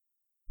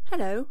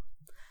Hello,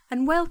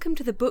 and welcome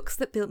to the Books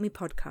That Built Me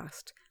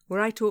podcast,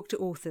 where I talk to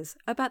authors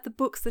about the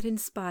books that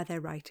inspire their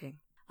writing.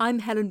 I'm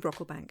Helen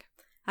Brocklebank,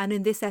 and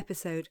in this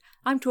episode,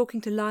 I'm talking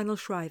to Lionel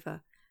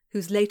Shriver,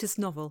 whose latest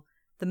novel,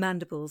 The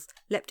Mandibles,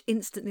 leapt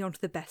instantly onto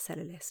the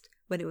bestseller list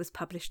when it was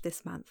published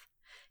this month.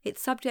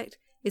 Its subject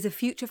is a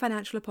future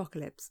financial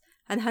apocalypse,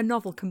 and her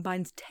novel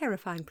combines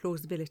terrifying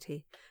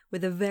plausibility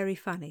with a very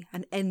funny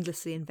and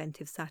endlessly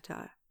inventive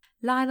satire.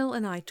 Lionel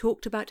and I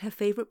talked about her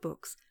favourite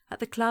books at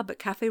the club at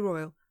Café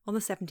Royal on the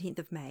 17th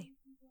of May.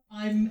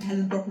 I'm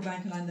Helen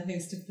Brocklebank and I'm the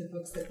host of the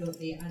Books That Built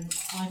Me, and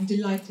I'm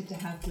delighted to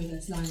have with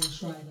us Lionel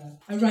Shriver,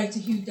 a writer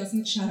who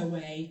doesn't shy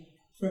away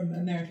from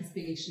America's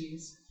big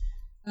issues.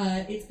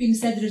 It's been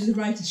said that as a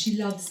writer she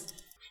loves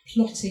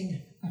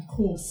plotting a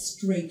course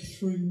straight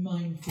through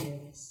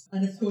minefields.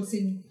 And of course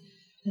in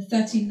her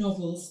 13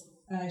 novels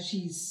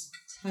she's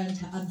turned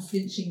her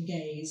unflinching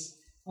gaze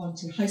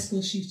onto high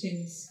school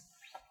shootings,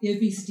 the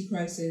obesity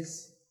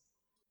crisis,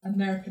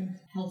 American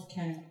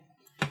healthcare,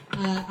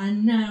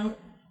 and now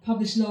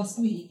published last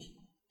week,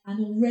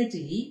 and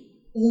already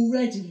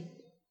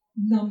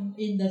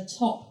in the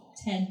top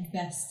 10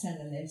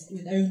 bestseller list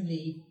with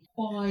only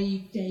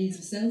 5 days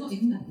of sale, not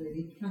even that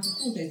really, 4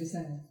 days of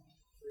sale.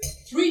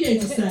 3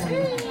 days of sale,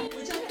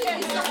 which I think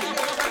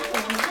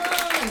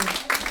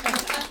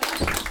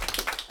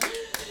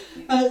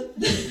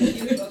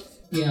is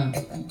Yeah,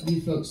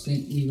 you folks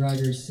think we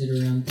writers sit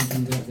around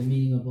thinking about the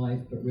meaning of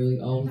life, but really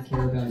all we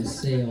care about is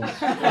sales.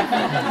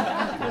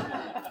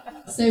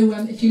 So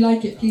if you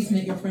like it, please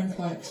make your friends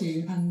buy it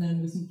too, and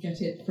then we can get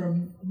it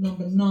from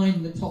number 9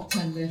 in the top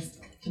 10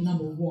 list to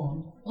number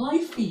 1.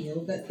 I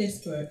feel that this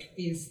book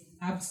is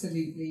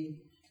absolutely,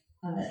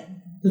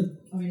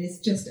 it's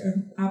just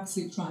an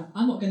absolute triumph.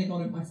 I'm not going to go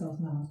on it myself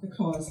now,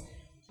 because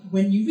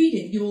when you read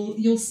it,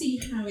 you'll see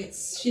how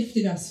it's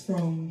shifted us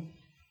from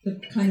the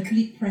kind of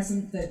bleak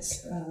present that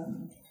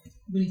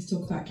we need to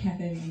talk about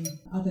Kevin and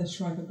other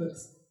Shriver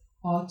books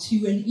are,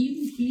 to an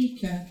even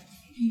bleaker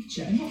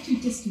future, a not too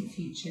distant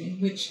future, in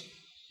which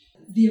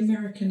the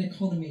American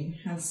economy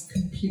has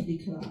completely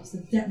collapsed.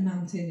 The debt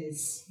mountain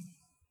is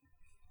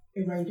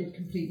eroded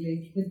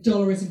completely. The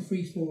dollar is in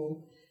free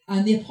fall.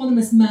 And the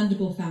eponymous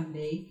Mandible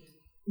family,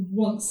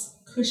 once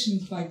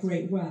cushioned by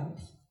great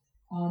wealth,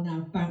 are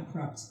now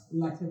bankrupt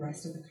like the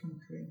rest of the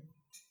country.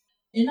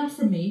 Enough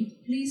from me.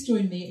 Please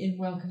join me in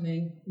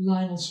welcoming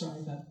Lionel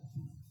Shriver.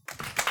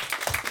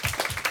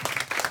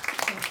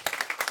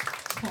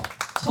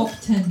 Top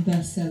 10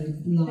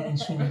 best-selling Lionel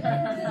Shriver.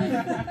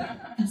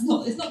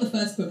 It's not the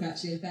first book,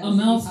 actually. A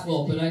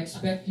mouthful, but I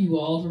expect you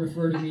all to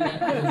refer to me that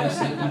for the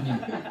rest of the evening.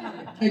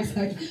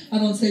 Exactly.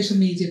 And on social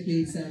media,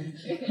 please,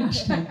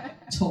 hashtag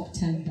top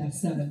 10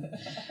 bestseller.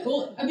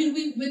 Well,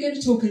 we're going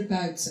to talk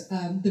about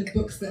the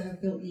books that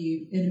have built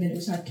you in a minute,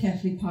 which I've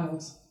carefully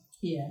piled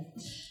here,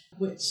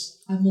 which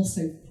I'm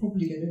also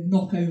probably going to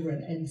knock over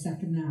at any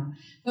second now.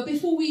 But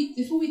before we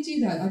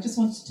do that, I just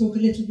wanted to talk a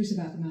little bit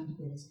about The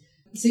Mandibles.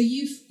 So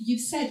you've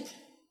said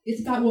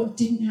it's about what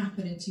didn't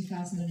happen in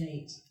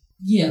 2008.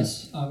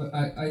 Yes,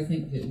 I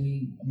think that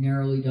we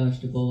narrowly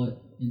dodged a bullet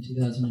in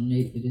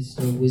 2008 that is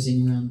still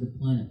whizzing around the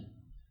planet.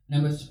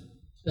 And I'm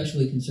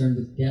especially concerned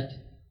with debt,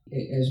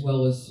 as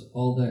well as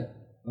all that.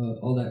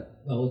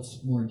 It's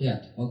more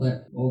debt.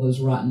 All those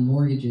rotten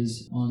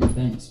mortgages on the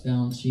bank's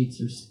balance sheets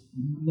are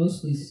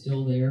mostly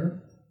still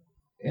there.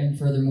 And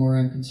furthermore,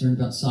 I'm concerned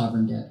about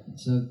sovereign debt.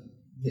 So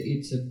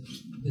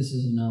this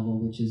is a novel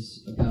which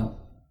is about,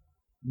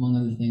 among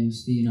other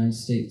things, the United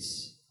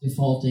States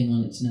defaulting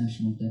on its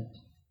national debt.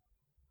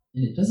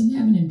 And it doesn't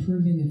have an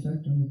improving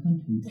effect on the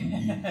country.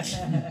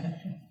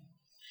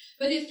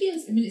 But it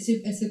feels,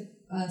 it's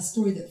a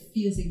story that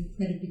feels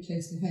incredibly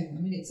close to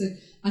home.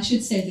 I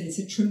should say that it's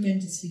a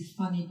tremendously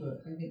funny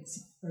book. It's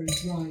a very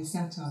dry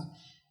satire.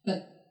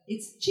 But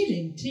it's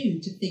chilling, too,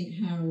 to think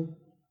how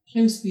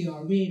close we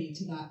are, really,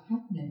 to that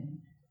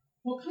happening.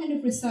 What kind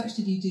of research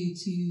did you do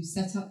to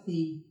set up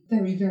the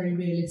very, very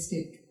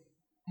realistic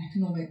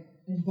economic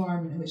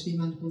environment in which the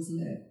Mandibles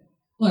live?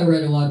 Well, I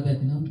read a lot of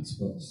economics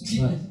books,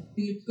 but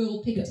you go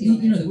all Piketty.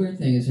 The weird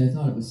thing is I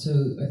thought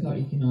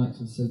economics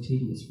was so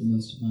tedious for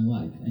most of my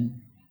life,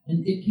 and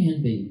it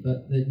can be,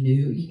 but the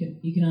new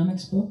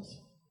economics books,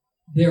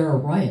 they're a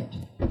riot.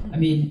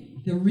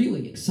 They're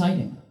really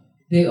exciting.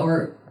 They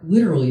are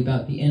literally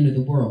about the end of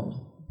the world,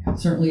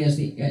 certainly as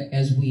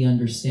we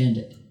understand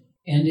it,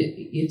 and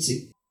it's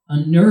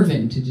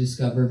unnerving to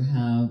discover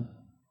how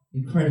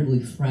incredibly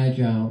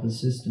fragile the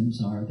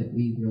systems are that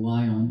we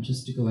rely on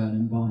just to go out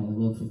and buy a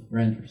loaf of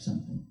bread or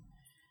something.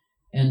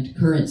 And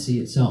currency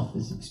itself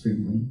is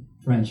extremely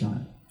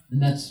fragile.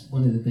 And that's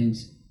one of the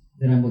things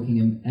that I'm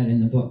looking at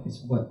in the book,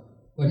 is what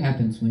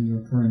happens when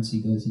your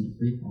currency goes into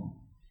free fall.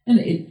 And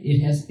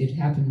it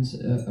happens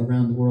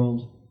around the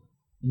world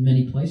in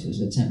many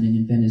places. It's happening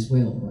in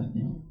Venezuela right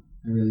now.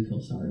 I really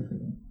feel sorry for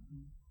them.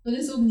 But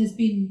there's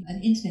been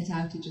an internet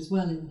outage as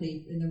well in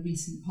the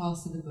recent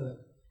past of the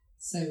book.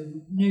 So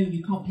no,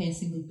 you can't pay a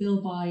single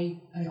bill by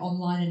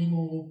online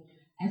anymore.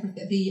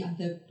 Everything,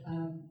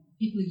 the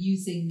people are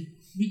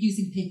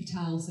reusing paper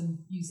towels and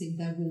using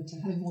their water,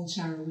 having one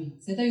shower a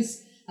week. So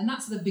and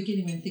that's at the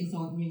beginning when things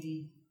aren't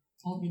really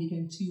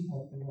going too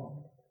horribly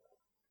wrong.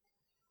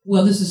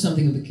 Well, this is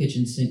something of a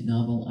kitchen sink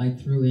novel. I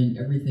threw in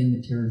everything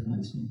that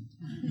terrifies me.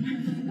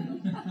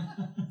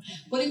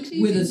 Well,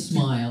 with a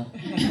smile.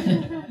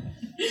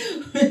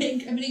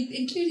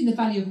 Including the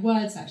value of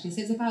words, actually.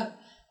 So it's about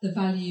the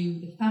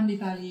family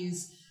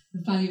values,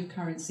 the value of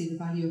currency, the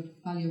value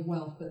of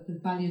wealth, but the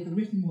value of the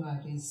written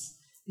word is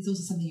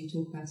also something you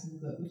talk about in the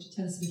book. Would you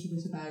tell us a little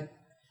bit about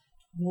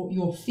what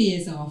your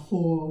fears are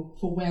for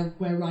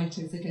where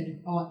writers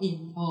are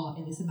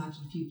in this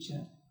imagined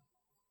future?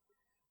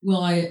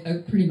 Well,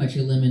 I pretty much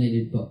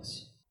eliminated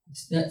books.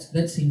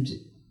 That seemed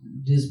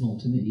dismal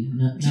to me.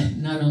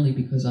 Not only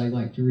because I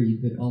like to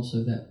read, but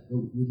also that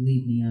would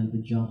leave me out of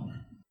a job.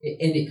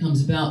 And it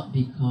comes about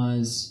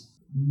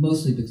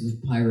mostly because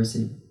of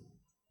piracy.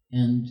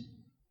 And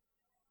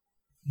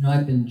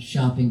I've been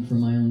shopping for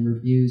my own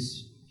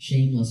reviews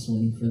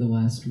shamelessly for the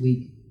last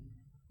week,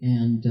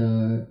 and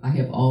I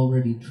have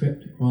already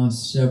tripped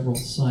across several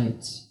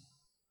sites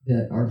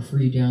that are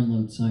free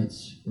download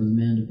sites for the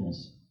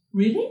Mandibles.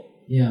 Really?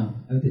 Yeah,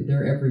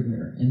 they're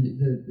everywhere,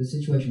 and the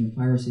situation with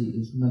piracy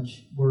is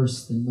much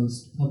worse than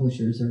most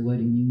publishers are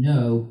letting you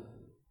know,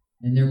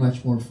 and they're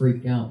much more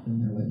freaked out than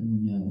they're letting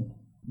you know.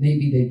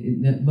 Maybe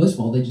most of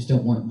all, they just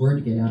don't want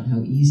word to get out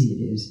how easy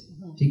it is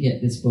to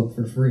get this book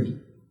for free.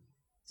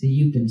 So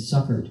you've been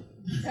suckered.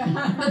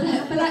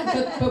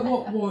 but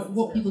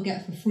what people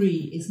get for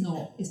free is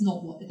not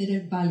what they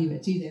don't value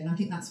it, do they? And I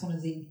think that's one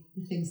of the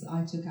things that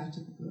I took out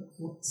of the book.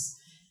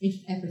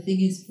 If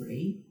everything is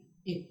free,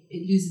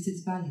 it loses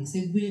its value. So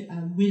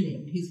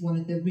Willing, who's one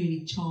of the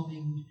really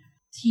charming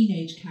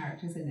teenage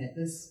characters in it,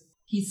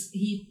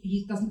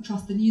 he doesn't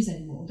trust the news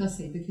anymore, does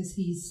he? Because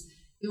he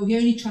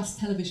only trusts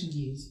television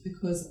news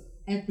because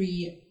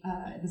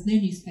there's no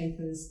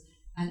newspapers,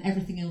 and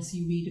everything else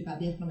you read about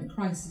the economic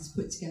crisis is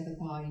put together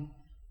by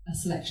a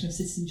selection of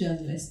citizen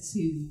journalists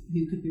who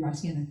could be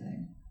writing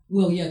anything.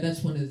 Well, yeah,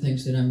 that's one of the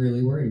things that I'm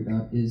really worried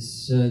about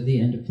is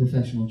the end of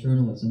professional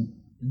journalism.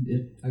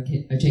 I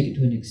take it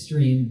to an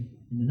extreme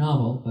in the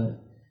novel,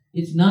 but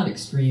it's not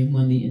extreme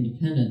when the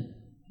Independent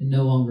can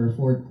no longer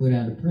afford to put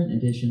out a print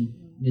edition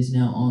and is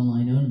now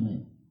online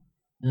only.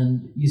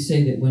 And you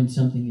say that when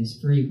something is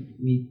free,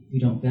 we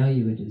don't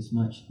value it as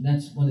much.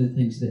 That's one of the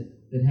things that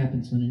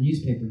happens when a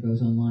newspaper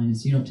goes online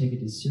is you don't take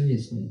it as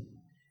seriously.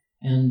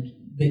 And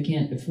they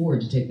can't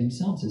afford to take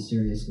themselves as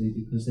seriously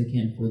because they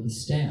can't afford the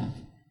staff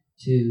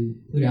to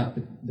put out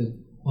the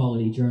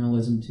quality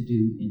journalism, to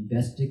do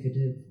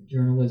investigative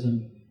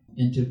journalism,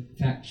 and to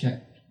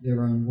fact-check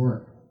their own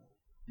work.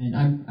 And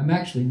I'm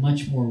actually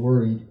much more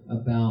worried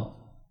about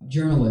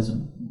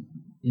journalism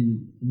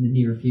in the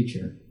near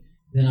future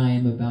than I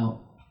am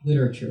about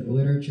literature.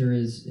 Literature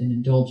is an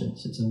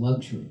indulgence, it's a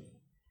luxury.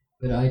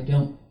 But I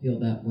don't feel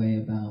that way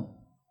about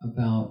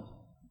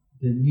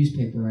the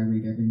newspaper I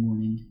read every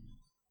morning.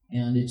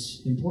 And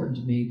it's important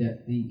to me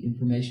that the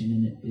information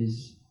in it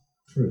is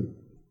true.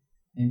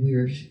 And we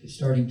are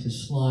starting to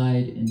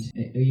slide into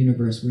a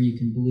universe where you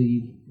can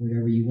believe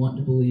whatever you want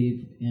to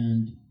believe,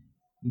 and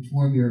you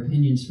form your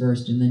opinions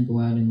first and then go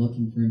out and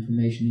looking for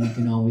information, and you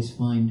can always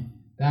find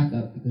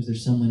backup because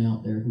there's someone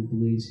out there who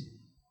believes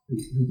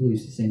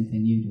the same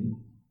thing you do.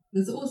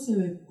 There's also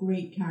a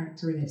great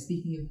character in it,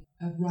 speaking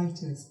of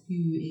writers,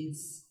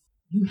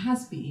 who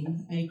has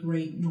been a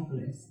great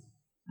novelist,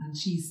 and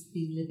she's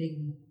been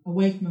living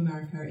away from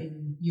America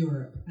in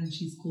Europe, and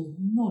she's called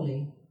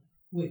Molly,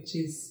 which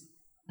is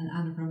an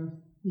anagram of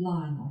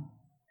Lionel.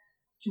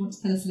 Do you want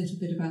to tell us a little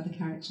bit about the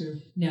character?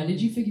 Now,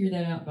 did you figure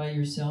that out by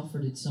yourself, or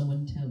did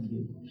someone tell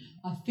you?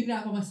 I figured it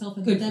out by myself,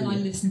 and then I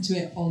listened to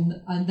it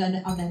and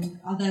then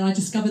I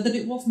discovered that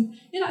it wasn't.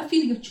 That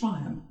feeling of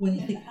triumph when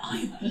you think,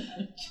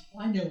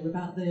 I know all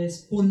about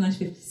this. Born in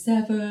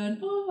 1957.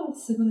 Oh,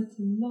 similar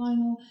to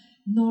Lionel,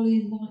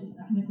 Nolly,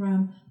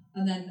 anagram.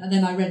 And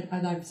then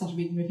I started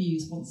reading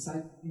reviews once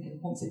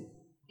it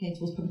came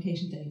towards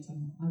publication date,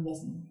 and I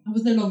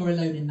was no longer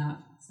alone in that.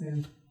 So.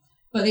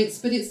 But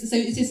it's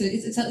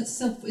a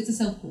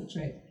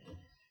self-portrait.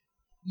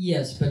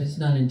 Yes, but it's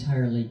not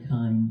entirely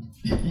kind.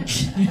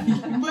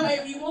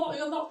 Well,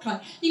 you're not kind.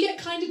 You get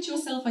kinder to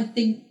yourself, I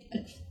think,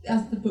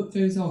 as the book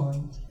goes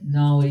on.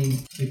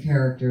 Nolly, the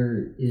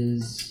character,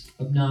 is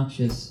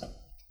obnoxious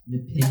and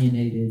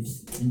opinionated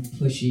and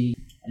pushy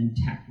and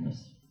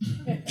tactless.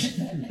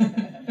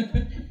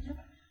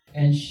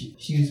 And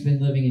she's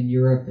been living in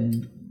Europe,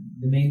 and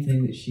the main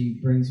thing that she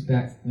brings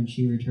back when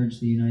she returns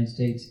to the United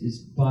States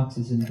is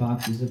boxes and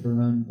boxes of her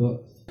own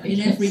books.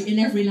 In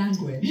every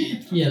language.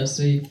 Yeah,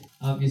 so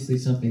obviously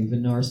something of a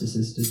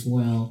narcissist as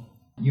well.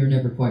 You're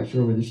never quite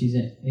sure whether she's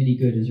any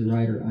good as a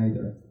writer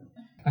either.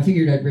 I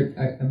figured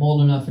I'm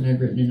old enough and I'd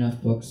written enough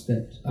books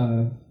that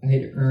I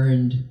had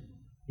earned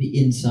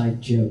the inside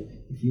joke,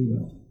 if you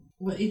will.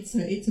 Well, it's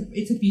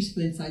a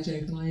beautiful inside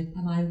joke,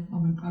 and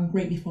I'm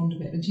greatly fond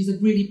of it. And she's a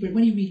really,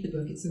 when you read the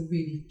book, she's a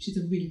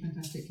really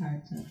fantastic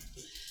character.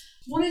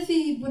 One of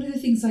the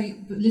things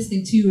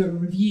listening to a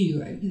review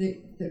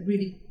that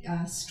really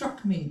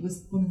struck me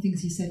was one of the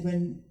things you said,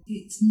 when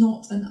it's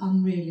not an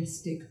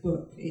unrealistic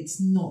book,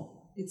 it's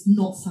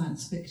not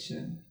science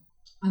fiction.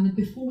 And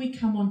before we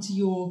come on to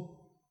your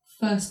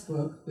first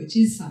book, which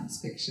is science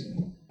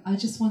fiction, I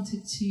just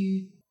wanted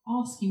to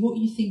ask you what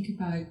you think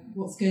about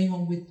what's going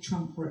on with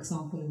Trump, for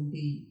example, in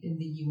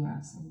the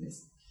US. On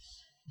this,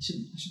 I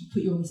shouldn't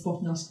put you on the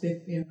spot and ask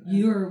you.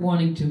 You're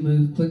wanting to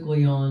move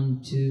quickly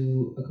on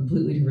to a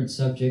completely different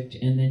subject,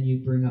 and then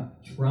you bring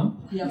up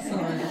Trump. Yeah,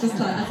 sorry, just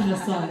like as an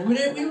aside. We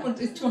don't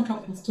want, it's too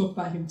uncomfortable to talk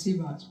about him too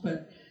much,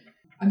 but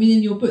I mean,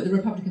 in your book, the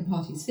Republican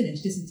Party is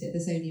finished, isn't it?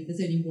 There's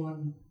only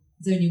one.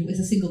 It's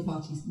a single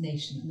party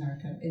nation,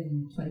 America,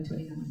 in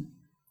 2029.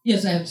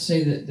 Yes, I have to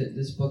say that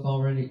this book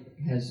already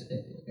has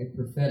a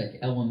prophetic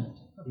element,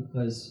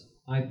 because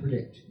I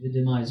predict the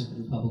demise of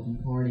the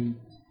Republican Party,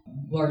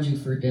 largely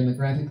for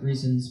demographic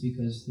reasons,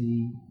 because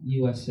the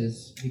U.S.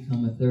 has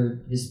become a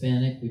third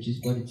Hispanic, which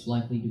is what it's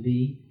likely to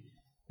be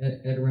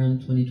at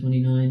around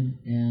 2029,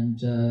 and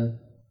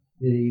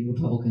the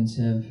Republicans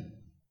have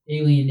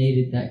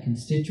alienated that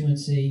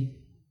constituency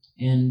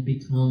and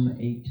become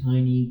a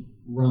tiny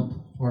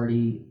rump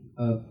party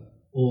of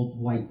old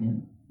white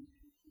men.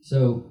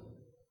 So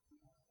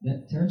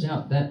that turns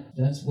out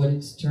that's what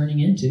it's turning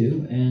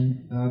into.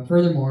 And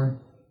furthermore,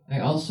 I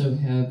also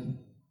have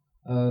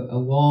a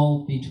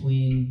wall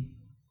between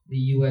the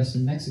U.S.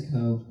 and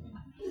Mexico,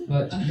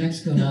 but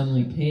Mexico not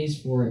only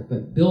pays for it,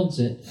 but builds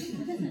it,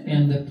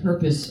 and the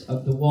purpose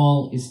of the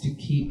wall is to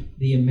keep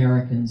the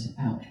Americans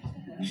out.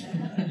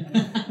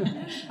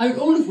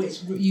 All of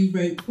which you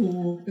wrote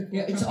for.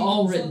 Yeah, it's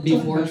all written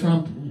before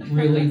Trump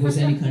really was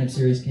any kind of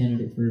serious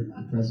candidate for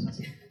the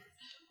presidency.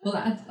 Well,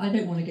 I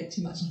don't want to get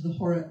too much into the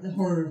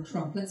horror of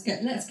Trump. Let's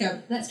get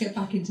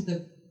back into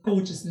the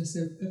gorgeousness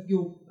of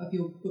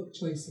your book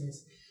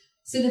choices.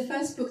 So the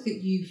first book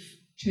that you've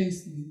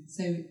chosen,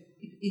 so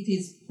it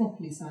is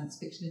properly science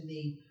fiction.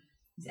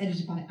 It's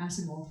edited by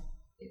Asimov.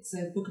 It's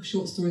a book of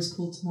short stories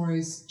called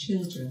Tomorrow's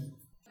Children.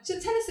 So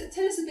tell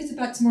us a bit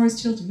about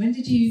Tomorrow's Children. When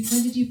did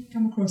you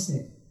come across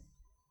it?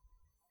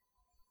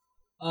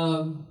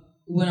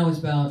 When I was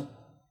about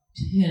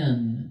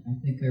 10,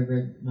 I think I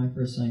read my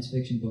first science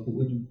fiction book.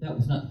 That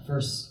was not the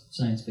first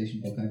science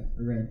fiction book I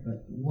read,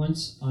 but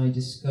once I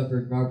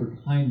discovered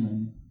Robert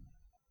Heinlein,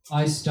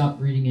 I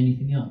stopped reading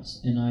anything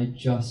else, and I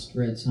just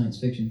read science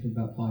fiction for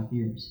about 5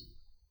 years.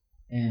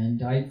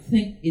 And I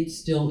think it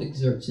still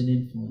exerts an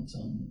influence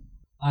on me.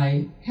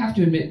 I have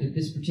to admit that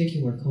this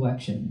particular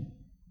collection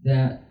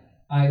that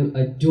I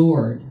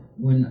adored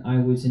when I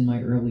was in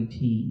my early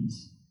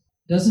teens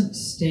doesn't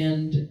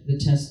stand the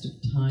test of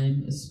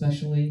time,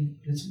 especially.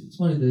 It's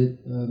one of the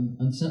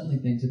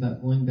unsettling things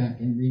about going back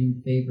and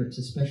reading favorites,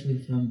 especially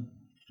from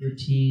your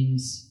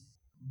teens.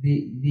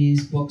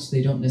 These books,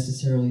 they don't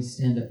necessarily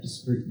stand up to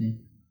scrutiny.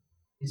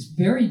 It's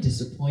very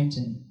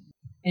disappointing.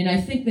 And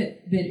I think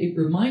that it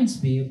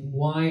reminds me of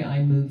why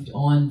I moved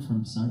on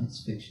from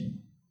science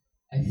fiction.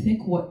 I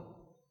think what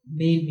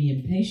made me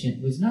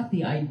impatient was not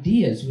the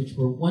ideas, which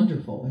were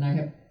wonderful, and I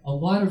have a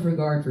lot of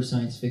regard for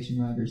science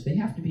fiction writers. They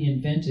have to be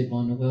inventive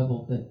on a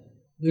level that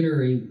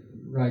literary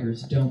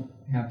writers don't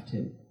have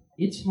to.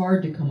 It's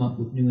hard to come up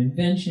with new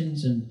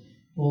inventions and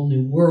whole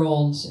new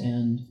worlds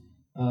and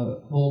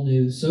whole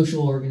new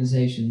social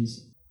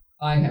organizations.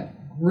 I have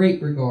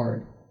great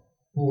regard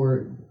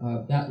for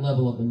that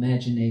level of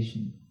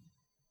imagination.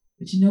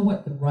 But you know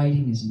what? The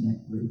writing is in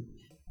that group.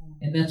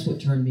 And that's what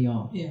turned me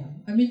off. Yeah.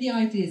 I mean, the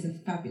ideas are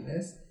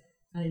fabulous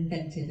and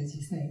inventive, as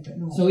you say, but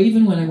not... So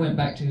even when I went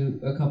back to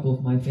a couple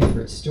of my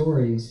favorite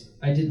stories,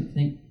 I didn't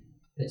think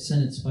that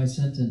sentence by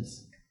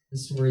sentence the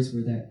stories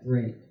were that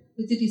great.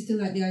 But did you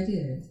still like the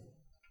ideas?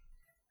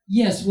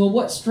 Yes. Well,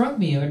 what struck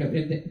me,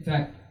 in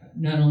fact,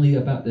 not only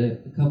about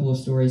the couple of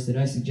stories that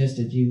I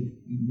suggested you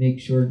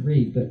make sure to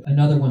read, but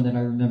another one that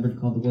I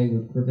remembered called The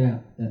Wayward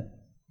Cravat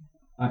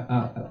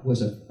that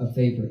was a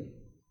favorite.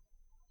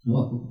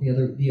 Well, the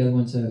other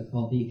one's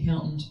called The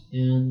Accountant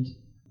and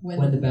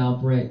When the Bough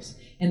Breaks.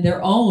 And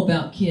they're all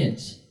about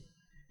kids.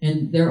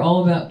 And they're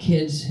all about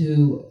kids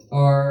who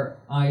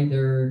are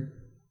either,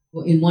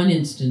 well, in one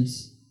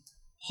instance,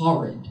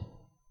 horrid,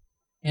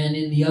 and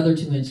in the other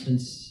two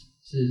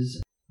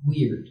instances,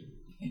 weird.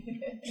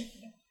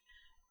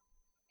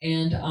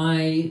 And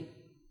I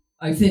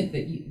think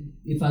that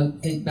if I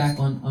think back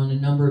on a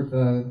number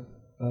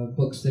of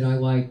books that I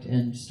liked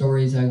and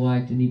stories I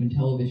liked and even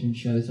television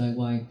shows I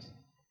liked,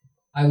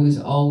 I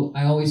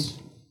always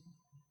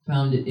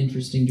found it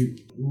interesting to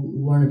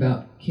learn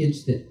about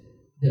kids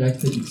that I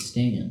couldn't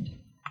stand.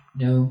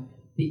 You know,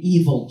 the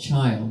evil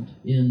child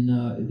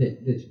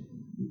that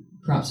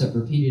crops up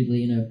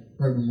repeatedly in a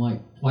program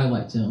like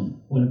Twilight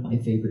Zone, one of my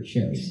favorite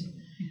shows.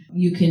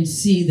 You can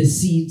see the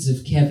seeds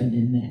of Kevin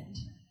in that.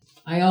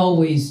 I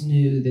always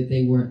knew that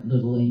they weren't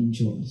little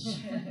angels.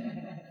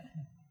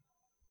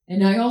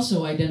 And I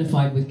also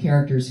identified with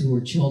characters who were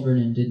children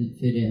and didn't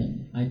fit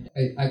in.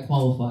 I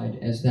qualified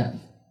as that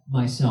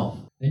myself.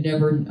 I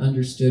never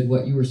understood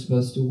what you were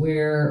supposed to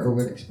wear or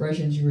what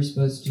expressions you were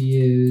supposed to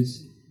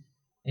use.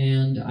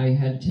 and I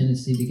had a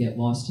tendency to get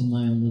lost in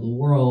my own little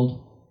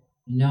world.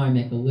 And now I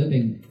make a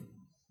living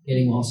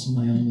getting lost in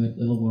my own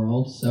little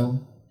world,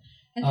 so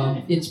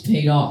it's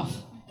paid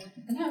off.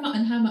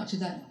 And how much of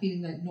that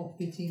feeling like not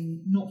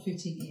fitting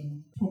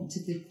in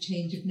prompted the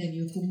change of name?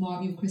 You were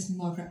called you were christened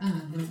Margaret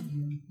Ann, weren't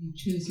you? You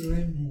chose your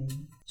own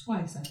name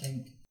twice, I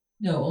think.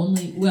 No,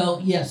 only, well,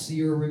 yes,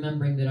 you're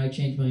remembering that I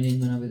changed my name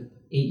when I was 8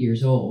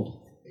 years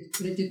old.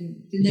 But it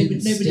didn't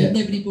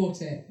nobody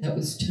bought it. That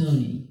was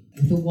Tony,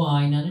 with a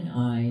Y, not an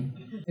I.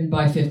 And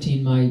by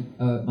 15,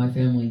 my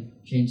family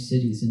changed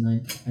cities,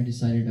 and I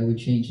decided I would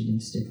change it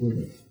and stick with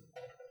it.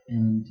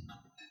 And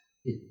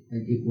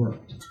it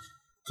worked.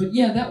 But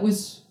yeah, that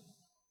was,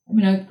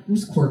 it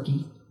was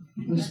quirky.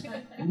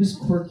 It was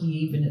quirky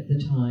even at the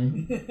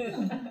time.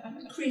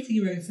 Creating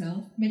your own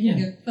self,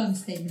 making a fun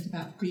statement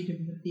about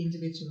freedom of the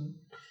individual.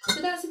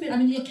 But that's a bit,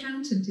 the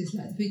accountant is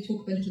like, we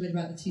talk a little bit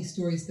about the two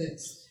stories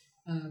that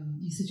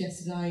you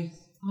suggested I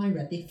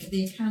read.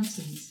 The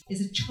accountant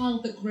is a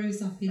child that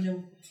grows up in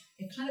a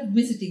kind of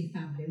wizarding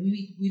family.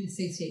 We'd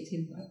associate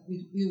him,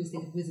 we always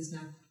think of wizards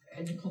now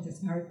in the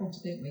context of Harry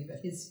Potter, don't we?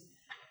 But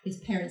his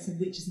parents are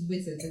witches and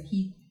wizards, and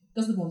he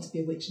doesn't want to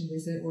be a witch and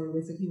wizard or a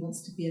wizard, he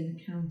wants to be an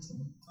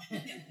accountant.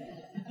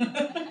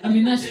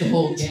 That's the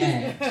whole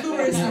gag.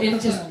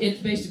 It's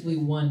basically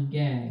one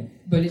gag,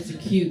 but it's a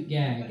cute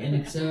gag, and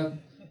it's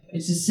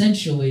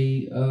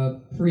essentially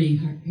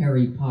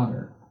pre-Harry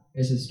Potter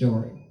as a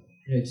story.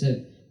 It's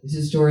a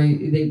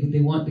story, they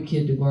want the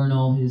kid to learn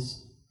all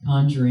his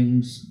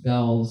conjuring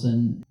spells,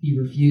 and he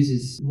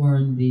refuses to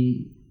learn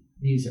these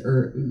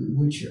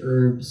witch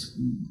herbs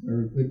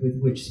or with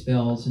witch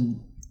spells, and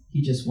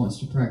he just wants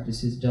to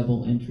practice his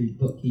double entry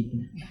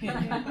bookkeeping.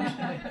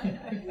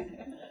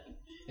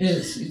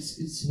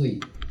 It's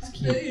sweet. It's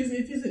cute.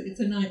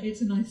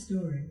 It's a nice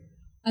story.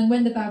 And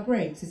When the Bough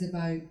Breaks is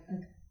about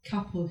a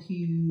couple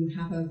who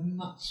have a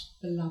much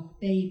beloved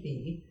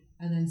baby,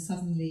 and then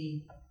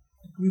suddenly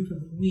a group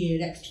of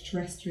weird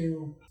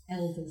extraterrestrial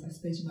elders, I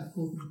suppose you might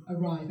call them,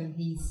 arrive, and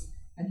he's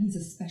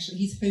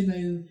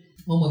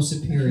Homo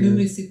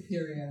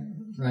superior.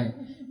 Right.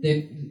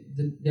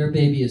 Their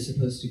baby is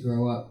supposed to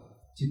grow up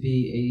to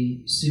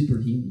be a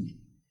superhuman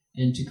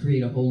and to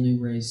create a whole new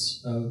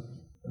race of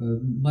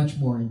much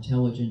more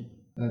intelligent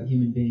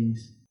human beings.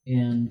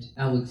 And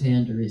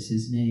Alexander is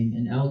his name.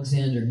 And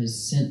Alexander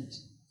has sent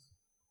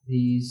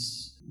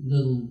these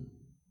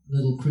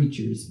little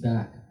creatures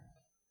back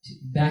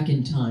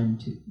in time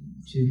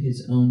to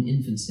his own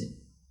infancy,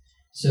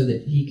 so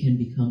that he can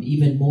become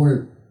even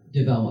more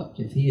developed.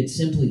 If he had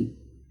simply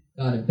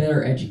got a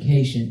better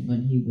education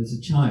when he was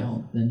a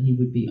child, then he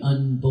would be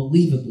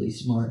unbelievably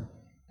smart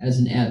as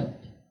an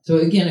adult. So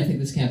again, I think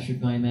this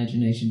captured my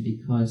imagination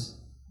because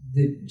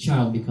the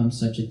child becomes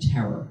such a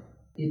terror.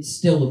 It's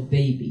still a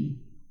baby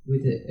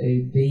with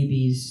a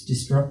baby's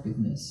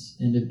destructiveness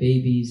and a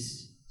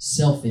baby's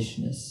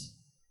selfishness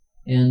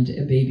and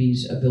a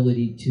baby's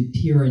ability to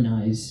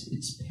tyrannize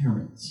its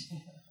parents.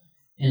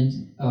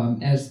 And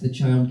as the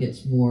child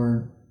gets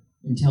more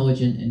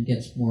intelligent and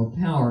gets more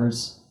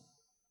powers,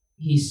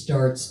 he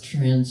starts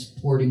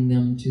transporting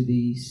them to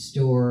the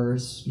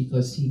stores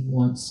because he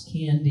wants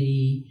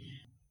candy.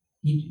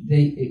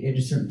 At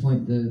a certain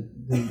point, the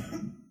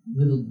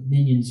little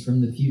minions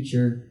from the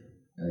future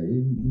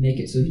make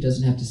it so he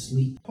doesn't have to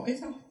sleep.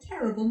 It's a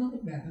terrible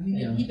nightmare.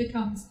 He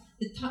becomes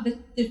the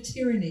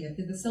tyranny of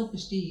the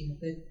selfish gene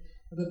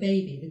of a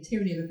baby. The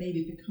tyranny of a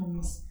baby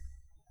becomes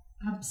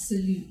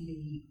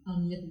absolutely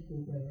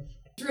unlivable with.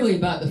 It's really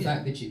about the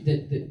fact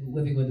that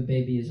living with a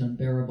baby is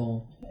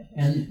unbearable,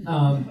 and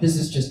this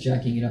is just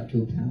jacking it up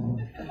to a power.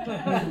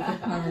 The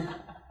power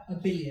of a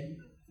billion,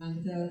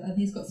 and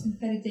he's got some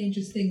very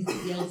dangerous things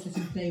that the elves let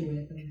him play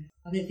with. And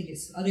I don't think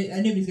it's.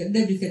 Nobody's going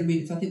to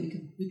read it, so I think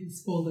we can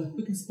spoil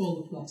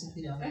the plot if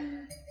you like.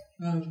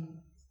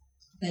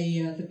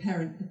 The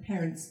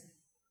parents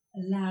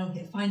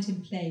find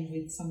him playing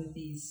with some of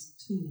these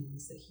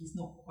tools that he's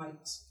not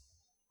quite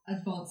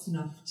advanced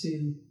enough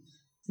to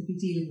be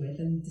dealing with,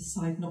 and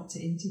decide not to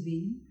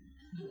intervene.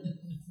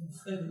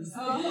 So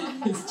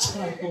his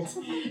child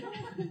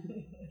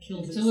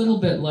kills It's a little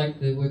bit like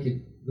the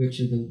Wicked Witch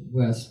of the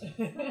West.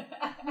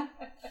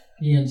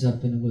 He ends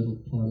up in a little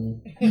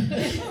puddle.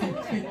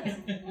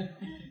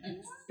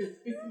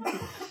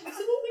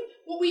 So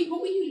what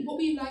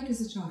were you like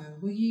as a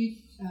child? Were you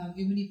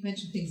when you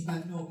mentioned things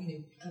about not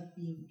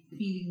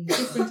feeling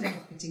different and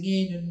not fitting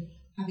in and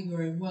having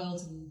your own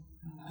world,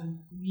 and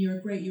you're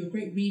a great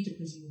reader,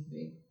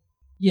 presumably.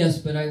 Yes,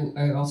 but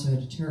I also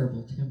had a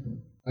terrible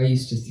temper. I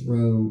used to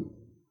throw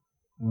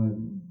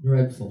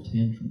dreadful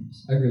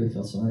tantrums. I really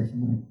felt sorry for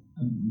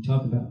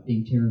talk about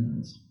being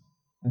tyrannized.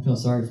 I felt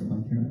sorry for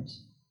my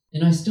parents.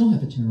 And I still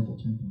have a terrible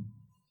temper.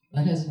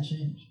 That hasn't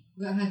changed.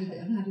 But how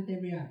did they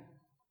react?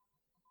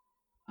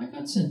 I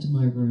got sent to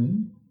my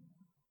room.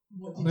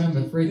 I'm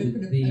afraid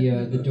that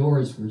the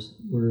doors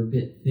were a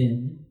bit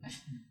thin.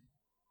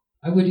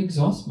 I would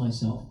exhaust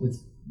myself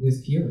with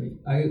fury.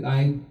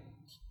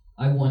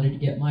 I wanted to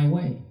get my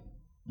way.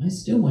 I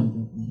still want to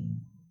get my way.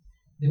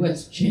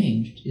 What's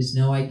changed is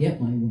now I get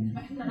my way.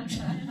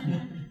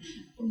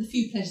 One of the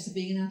few pleasures of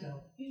being an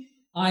adult.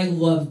 I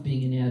love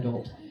being an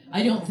adult.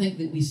 I don't think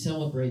that we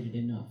celebrate it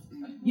enough.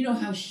 You know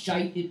how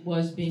shite it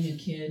was being a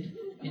kid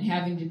and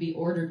having to be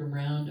ordered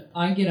around?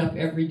 I get up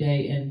every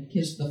day and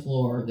kiss the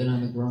floor that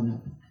I'm a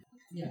grown-up.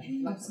 Yeah,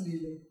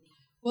 absolutely.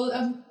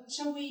 Well,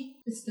 shall we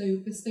bestow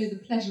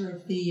the pleasure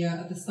of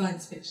the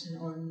science fiction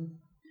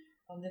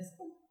on this?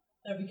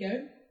 There we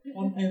go.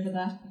 On over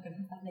there. I'm going to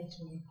put that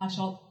later on. I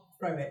shan't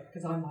throw it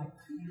because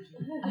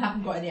I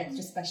haven't got any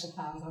extra special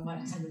powers. I might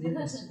have some of the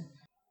others.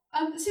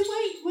 So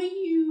were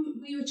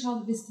you a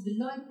child that visited the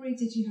library?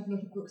 Did you have a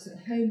lot of books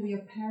at home? Were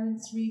your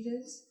parents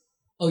readers?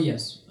 Oh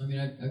yes, I mean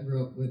I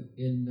grew up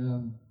in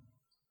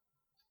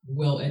a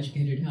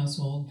well-educated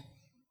household.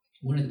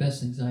 One of the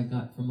best things I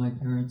got from my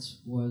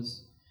parents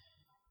was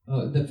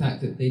the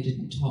fact that they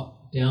didn't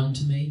talk down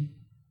to me.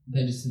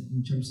 That is,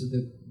 in terms of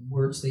the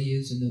words they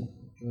used and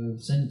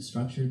the sentence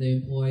structure they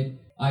employed.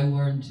 I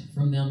learned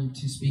from them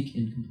to speak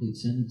in complete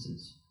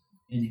sentences,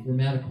 in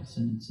grammatical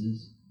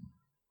sentences.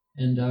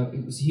 And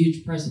it was a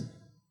huge present,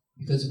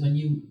 because when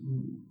you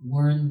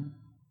learn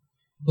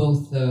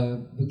both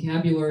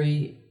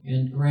vocabulary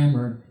and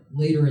grammar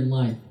later in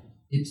life,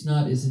 it's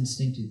not as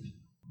instinctive.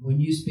 When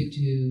you speak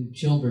to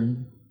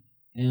children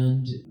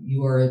and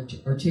you are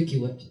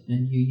articulate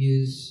and you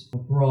use a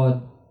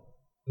broad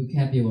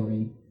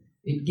vocabulary,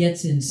 it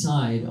gets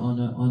inside on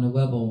a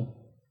level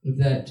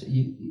that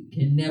you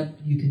can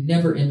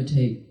never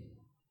imitate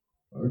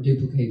or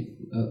duplicate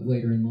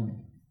later in life.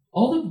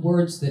 All the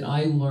words that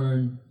I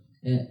learn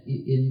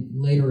in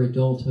later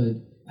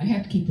adulthood, I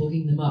have to keep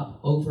looking them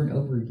up over and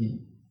over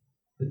again.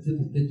 But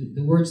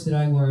the words that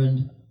I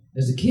learned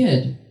as a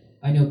kid,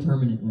 I know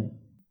permanently.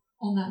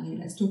 On that note,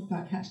 let's talk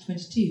about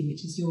Catch-22,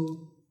 which is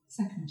your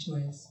second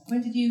choice.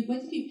 When did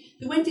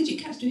you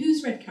catch?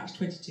 Who's read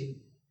Catch-22?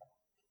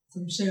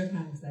 Some show of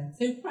hands there.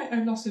 So quite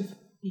a lot of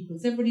people.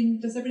 Does everybody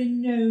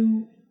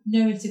know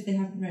it if they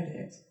haven't read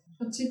it?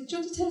 Do you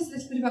want to tell us a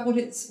little bit about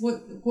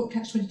what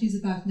Catch-22 is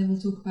about, and then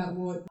we'll talk about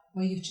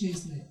why you've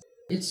chosen it?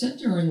 It's set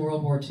during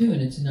World War II,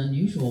 and it's an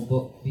unusual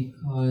book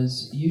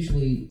because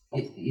usually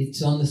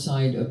it's on the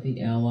side of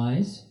the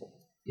Allies.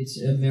 It's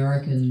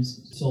American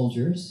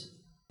soldiers.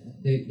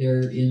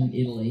 They're in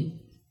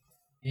Italy,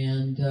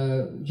 and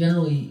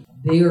generally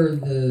they are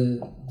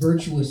the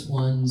virtuous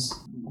ones.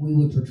 We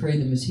would portray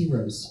them as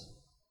heroes,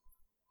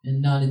 and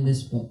not in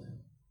this book.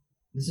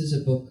 This is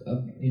a book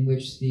in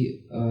which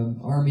the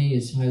army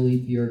is highly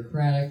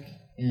bureaucratic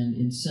and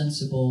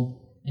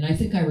insensible, and I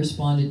think I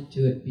responded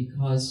to it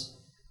because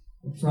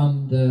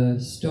from the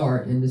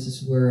start, and this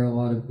is where a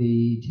lot of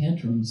the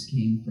tantrums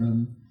came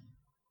from,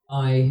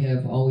 I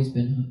have always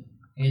been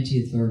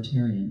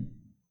anti-authoritarian.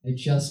 I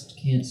just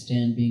can't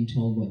stand being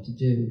told what to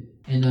do.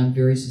 And I'm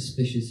very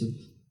suspicious of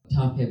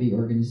top-heavy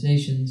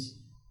organizations.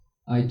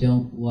 I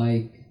don't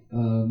like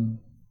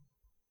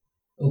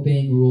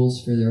obeying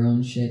rules for their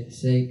own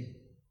sake.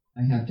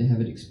 I have to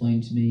have it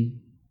explained to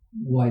me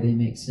why they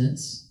make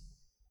sense.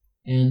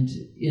 And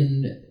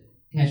in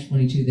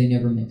Catch-22, they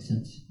never make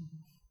sense.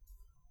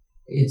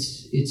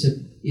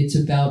 It's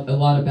about a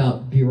lot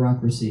about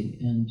bureaucracy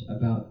and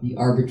about the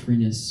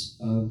arbitrariness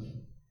of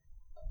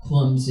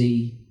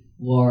clumsy,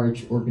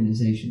 large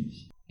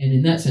organizations. And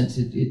in that sense,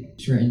 it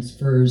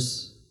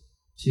transfers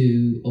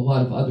to a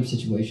lot of other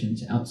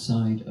situations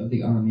outside of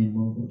the army in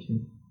World War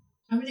II.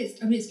 I mean,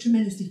 it's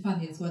tremendously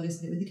funny as well,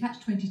 isn't it? With the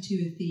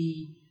Catch-22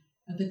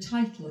 of the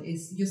title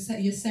is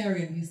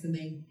Yossarian, who's the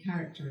main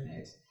character in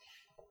it.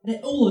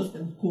 All of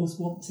them, of course,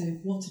 want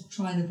to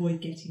try and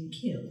avoid getting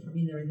killed. I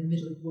mean, they're in the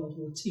middle of World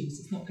War II, so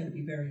it's not going to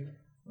be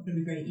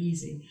very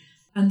easy.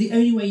 And the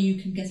only way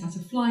you can get out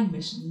of flying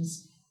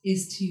missions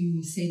is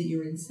to say that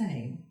you're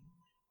insane.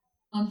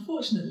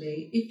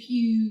 Unfortunately, if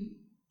you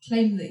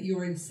claim that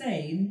you're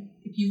insane,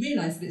 if you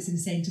realise that it's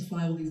insane to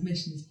fly all these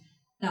missions,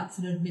 that's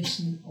an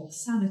admission of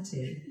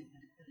sanity.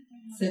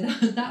 So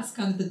that's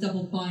kind of the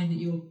double bind that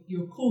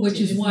you're caught in. Which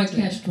is why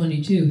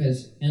Catch-22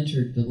 has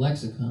entered the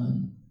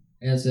lexicon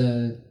as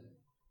an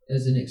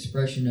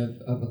expression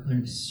of a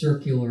kind of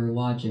circular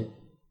logic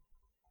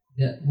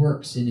that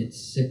works in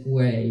its sick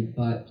way,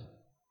 but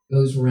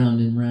goes round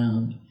and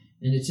round.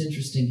 And it's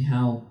interesting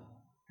how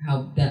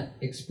that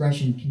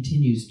expression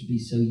continues to be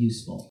so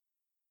useful.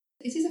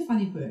 It is a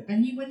funny book,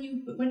 and when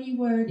you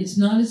were... It's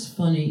not as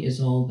funny as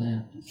all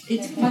that.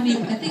 It's funny.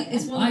 I think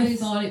it's one of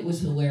those... I thought it was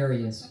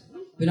hilarious,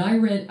 but I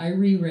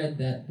reread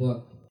that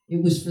book.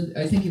 It was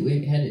I think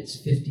it had its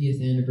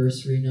 50th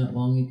anniversary not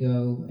long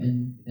ago,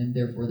 and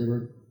therefore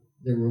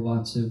there were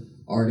lots of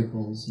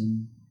articles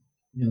and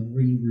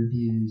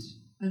re-reviews.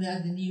 And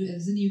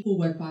there's a new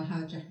foreword by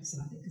Howard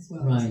Jefferson, I think, as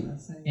well. Right.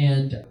 So.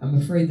 And I'm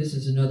afraid this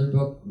is another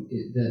book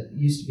that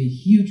used to be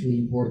hugely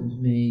important to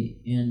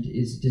me and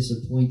is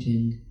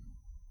disappointing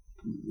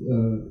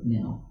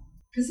now.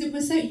 Because it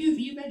was so you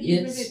read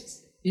it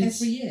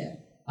every year.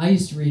 I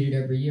used to read it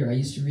every year. I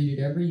used to read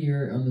it every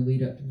year on the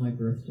lead up to my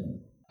birthday.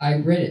 I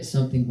read it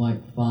something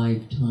like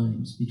 5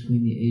 times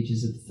between the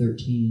ages of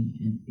 13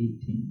 and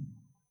 18.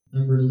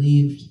 I'm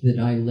relieved that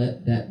I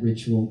let that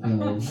ritual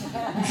go.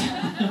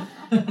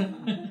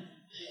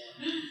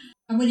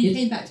 And when you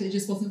came back to it, it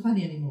just wasn't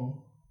funny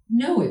anymore?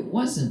 No, it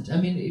wasn't. I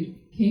mean,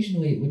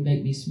 occasionally it would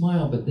make me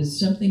smile, but there's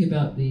something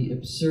about the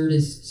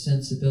absurdist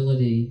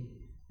sensibility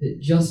that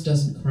just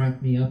doesn't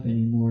crack me up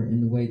anymore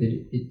in the way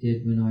that it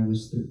did when I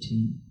was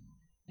 13.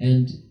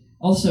 And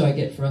also I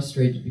get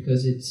frustrated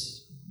because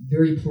it's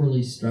very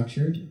poorly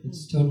structured.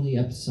 It's totally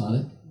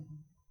episodic.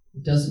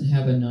 It doesn't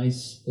have a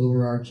nice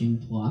overarching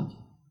plot.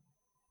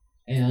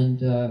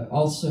 And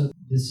also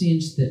the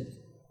scenes that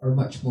are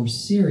much more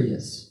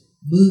serious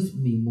moved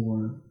me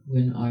more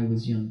when I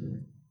was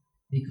younger,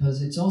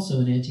 because it's also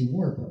an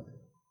anti-war book.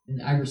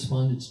 And I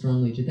responded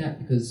strongly to that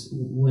because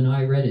when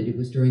I read it, it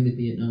was during the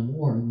Vietnam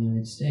War in the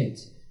United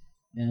States.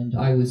 And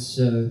I was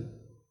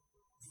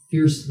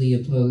fiercely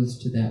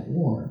opposed to that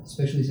war,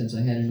 especially since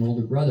I had an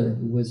older brother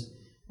who was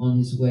on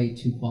his way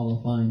to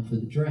qualifying for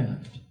the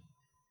draft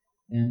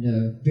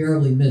and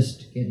barely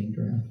missed getting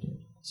drafted.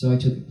 So I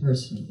took it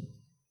personally,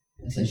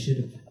 as I should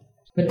have.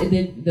 But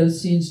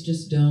those scenes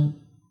just don't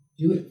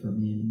do it for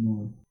me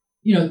anymore.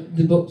 You know,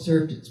 the book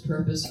served its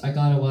purpose. I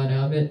got a lot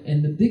out of it.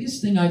 And the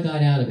biggest thing I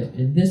got out of it,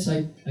 and this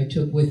I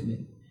took with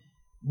me,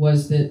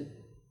 was that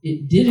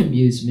it did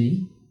amuse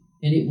me,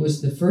 and it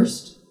was the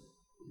first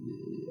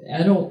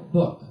adult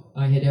book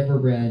I had ever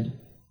read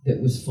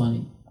that was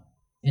funny.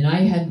 And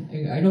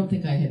I don't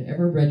think I had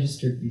ever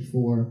registered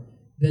before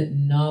that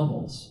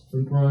novels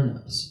for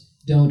grown-ups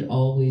don't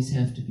always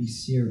have to be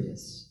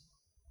serious.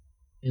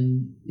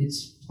 And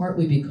it's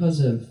partly because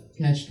of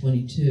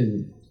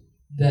Catch-22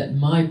 that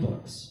my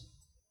books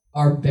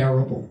are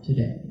bearable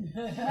today.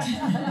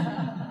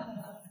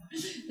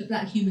 The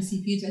black humour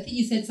seeped into. I think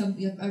you said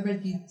something. I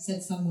read you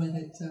said somewhere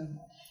that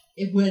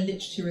if were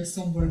literature a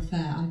sombre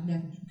affair, I'd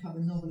never become a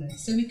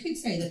novelist. So we could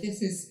say that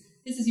this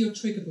is your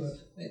trigger book.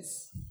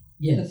 It's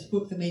the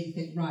book that made you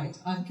think, right,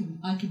 I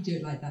can do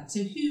it like that.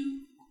 So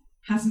who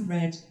hasn't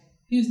read?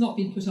 Who's not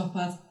been put off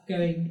as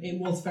going? It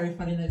was very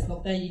funny. And it's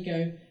not. There you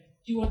go.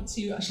 Do you want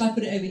to? Shall I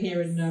put it over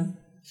here? And I'm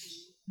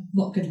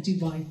not going to do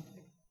my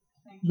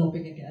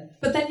lobbing again.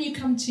 But then we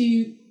come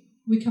to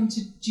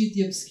Jude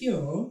the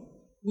Obscure,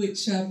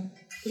 which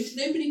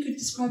nobody could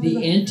describe as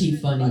the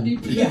anti-funny.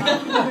 It's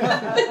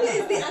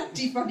the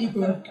anti-funny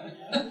book.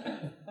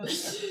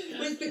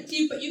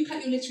 but you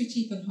cut your literary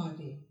teeth on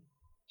Hardy.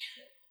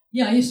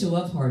 Yeah, I used to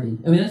love Hardy.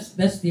 I mean,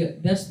 that's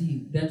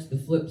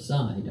the flip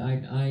side.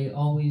 I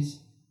always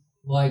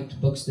liked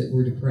books that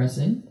were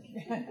depressing.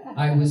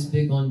 I was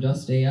big on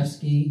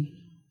Dostoevsky.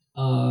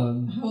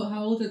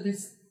 How old at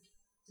this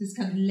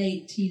kind of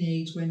late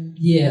teenage when...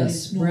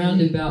 Yes,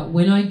 round about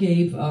when I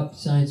gave up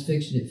science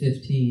fiction at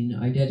 15,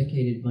 I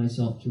dedicated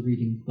myself to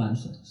reading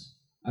classics.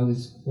 I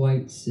was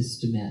quite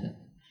systematic.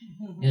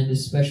 And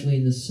especially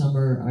in the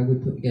summer, I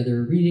would put together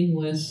a reading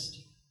list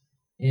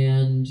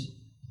and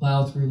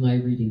plow through my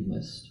reading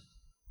list.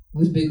 I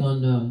was big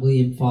on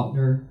William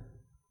Faulkner.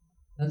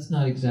 That's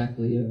not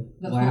exactly a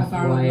laugh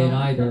riot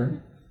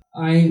either.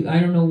 I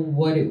don't know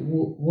what it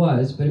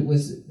was, but it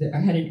was... I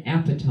had an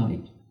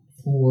appetite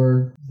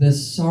for the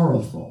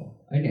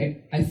sorrowful. I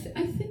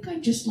think I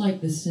just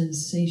like the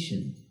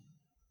sensation.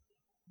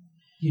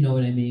 You know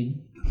what I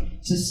mean?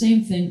 It's the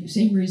same thing,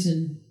 same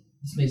reason,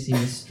 this may seem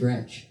a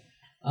stretch,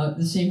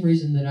 the same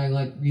reason that I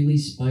like really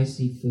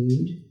spicy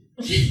food.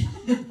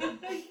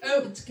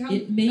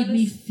 It made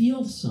me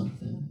feel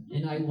something,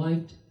 and I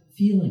liked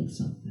feeling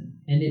something.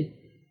 And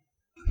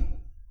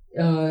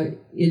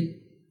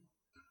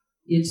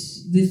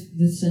it's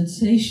the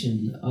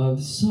sensation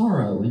of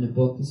sorrow in a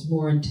book is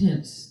more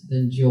intense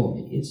than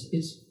joy.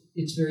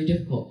 It's very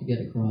difficult to get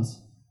across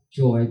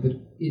joy, but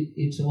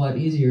it's a lot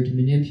easier to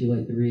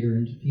manipulate the reader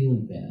into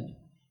feeling bad.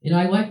 And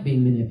I like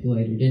being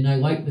manipulated, and I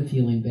like the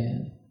feeling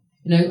bad.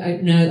 And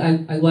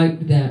I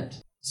liked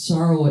that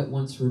sorrow at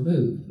once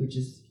removed, which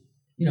is,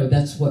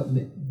 that's what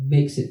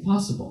makes it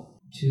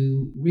possible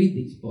to read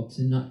these books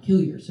and not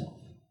kill yourself,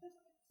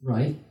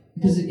 right?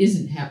 Because it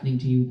isn't happening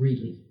to you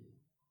really.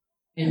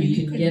 And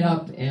you can get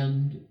up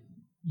and,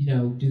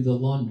 do the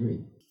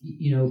laundry.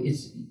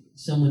 It's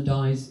someone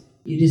dies,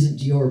 it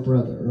isn't your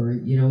brother, or,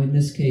 in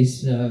this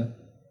case,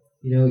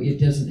 it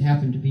doesn't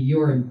happen to be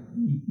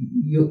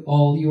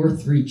all your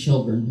 3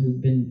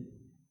 children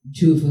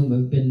 2 of whom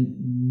have been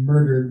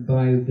murdered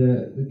by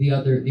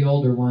the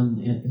older one,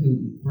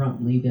 who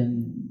promptly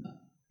then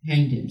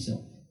hanged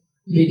himself.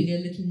 Leaving a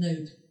little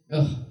note.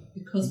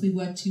 Because we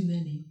were too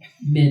many.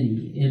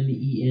 Many,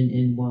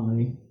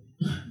 M-E-N-N-Y.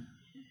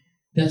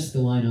 That's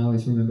the line I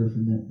always remember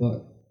from that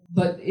book.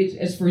 But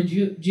as for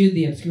Jude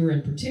the Obscure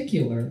in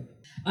particular,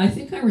 I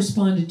think I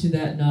responded to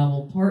that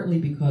novel partly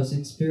because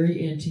it's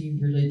very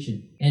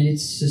anti-religion and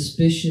it's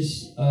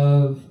suspicious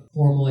of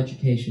formal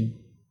education.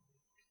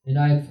 And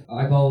I've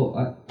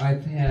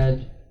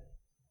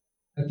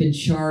been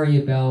chary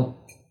about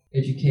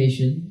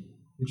education,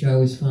 which I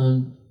always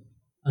found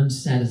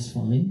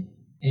unsatisfying,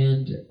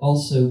 and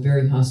also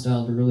very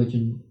hostile to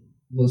religion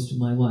most of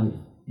my life.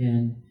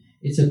 And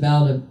it's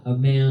about a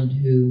man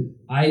who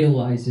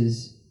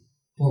idolizes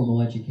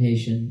formal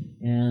education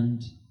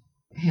and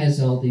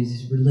has all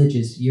these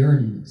religious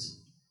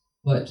yearnings,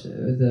 but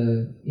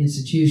the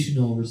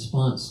institutional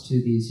response to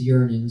these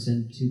yearnings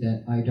and to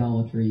that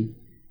idolatry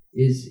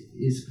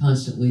is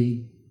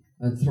constantly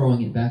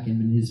throwing it back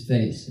in his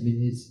face. I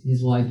mean,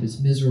 his life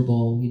is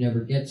miserable. He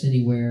never gets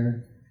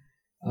anywhere.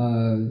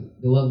 The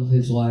love of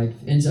his life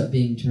ends up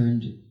being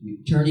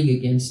turning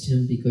against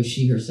him because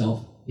she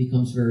herself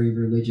becomes very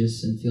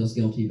religious and feels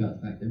guilty about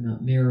the fact they're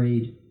not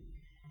married.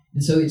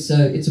 And so it's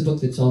a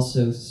book that's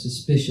also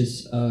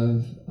suspicious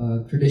of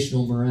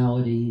traditional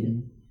morality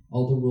and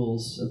all the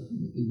rules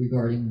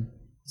regarding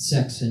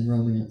sex and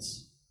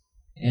romance.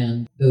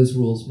 And those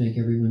rules make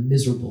everyone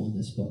miserable in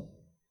this book.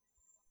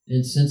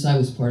 And since I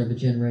was part of a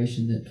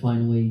generation that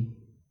finally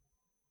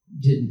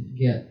didn't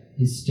get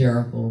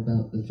hysterical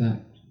about the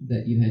fact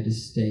that you had to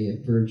stay a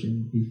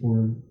virgin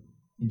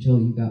until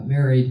you got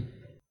married,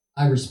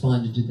 I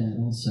responded to that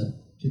also,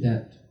 to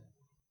that.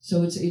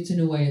 So it's in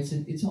a way,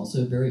 it's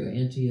also a very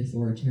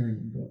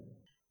anti-authoritarian book.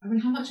 I mean,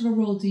 how much of a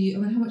role do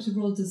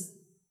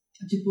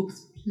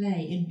books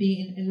play in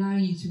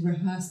allowing you to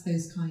rehearse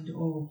those kind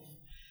of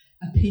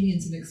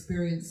opinions and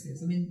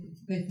experiences? I mean,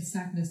 both the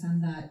sadness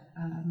and that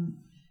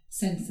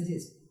sense that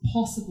it's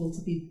possible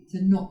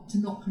to not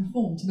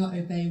conform, to not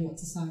obey what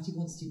society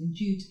wants to do. And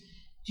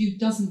Jude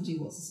doesn't do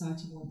what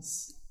society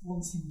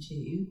wants him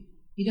to.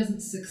 He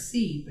doesn't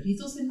succeed, but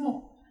he's also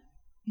not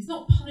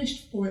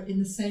punished for it in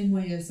the same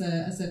way as I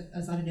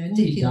don't know. Well,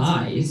 he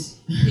dies.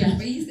 Yeah,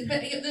 but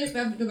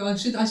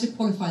I should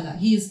qualify that.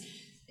 He has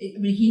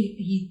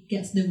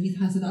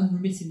an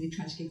unremittingly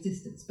tragic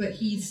existence, but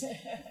he's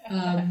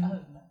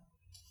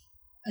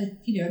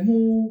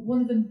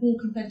one of the more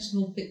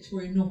conventional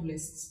Victorian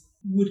novelists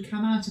would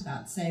come out of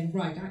that saying,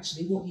 right,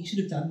 actually what he should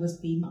have done was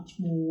he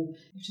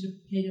should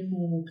have played had a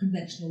more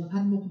conventional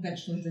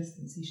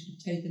existence. He should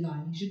have towed the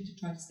line. He shouldn't have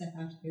tried to step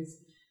out of his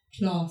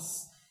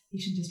class. He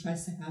shouldn't just try to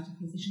step out of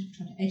his. He shouldn't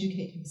have tried to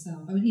educate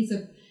himself. I mean, he's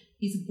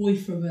a boy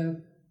from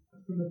a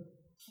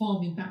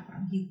farming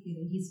background.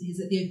 He's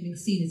at the opening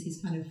scene as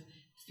he's kind of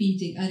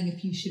earning a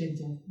few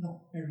shillings, or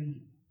not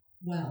very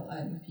well,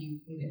 a few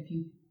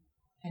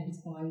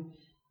pennies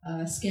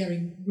by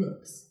scaring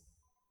rooks.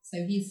 So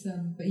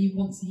but he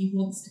wants to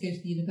go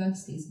to the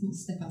universities. He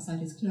wants to step outside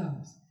his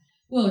class.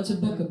 Well, it's a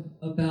book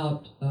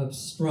about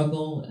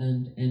struggle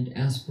and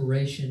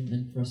aspiration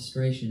and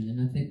frustration, and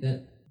I think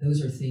that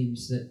those are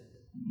themes that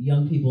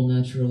young people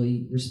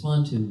naturally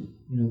respond to. You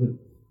know,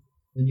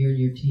 when you're in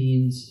your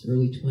teens,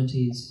 early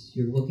 20s,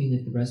 you're looking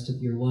at the rest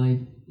of your life.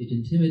 It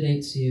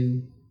intimidates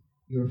you.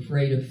 You're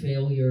afraid of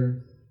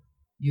failure.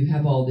 You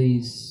have all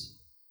these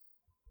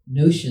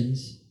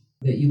notions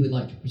that you would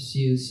like to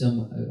pursue,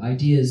 some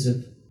ideas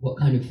of what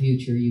kind of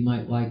future you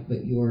might like,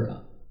 but you're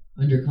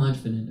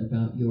underconfident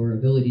about your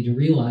ability to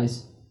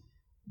realize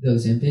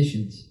those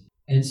ambitions.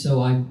 And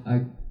so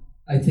I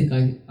think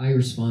I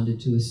responded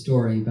to a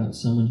story about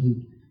someone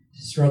who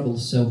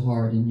struggles so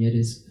hard and yet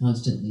is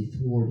constantly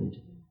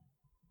thwarted.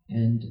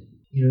 And,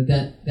 you know,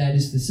 that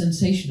is the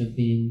sensation of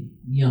being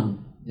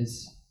young.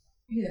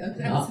 Yeah,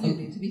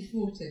 absolutely, to be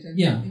thwarted and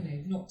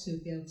not to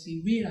be able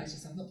to realise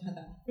yourself, not to have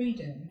that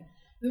freedom.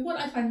 I mean, what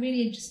I find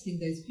really interesting,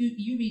 though, is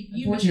you read...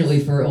 Unfortunately,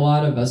 for a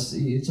lot of us,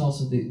 it's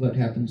also what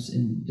happens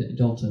in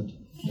adulthood.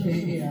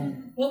 Yeah.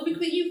 Well,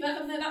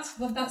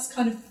 that's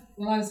kind of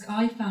what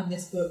I found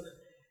this book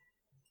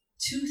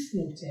too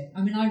thwarting.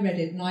 I mean, I read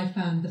it and I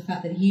found the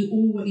fact that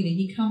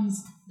he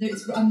comes, though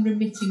it's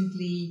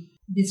unremittingly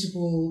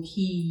miserable,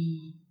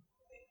 he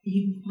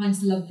finds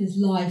the love of his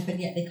life and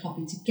yet they can't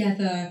be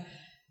together.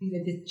 You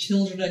know, the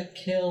children are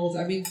killed.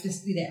 I mean,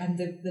 just and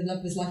the love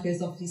of his life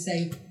goes off. You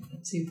say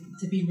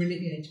to be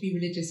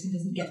religious. He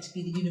doesn't get to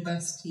be the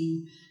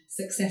university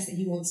success that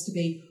he wants to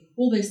be.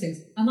 All those things.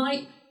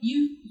 And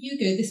you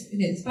go this.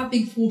 It's about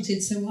being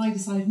thwarted. So I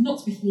decided not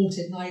to be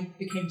thwarted, and I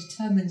became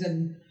determined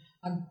and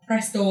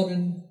pressed on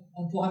and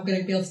thought I'm going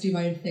to be able to do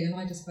my own thing. And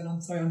I just went,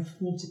 I'm sorry, I'm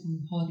thwarted,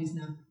 and Hardy's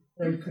now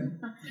broken.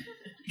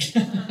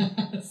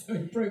 So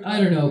broken. I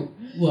don't know.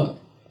 Look,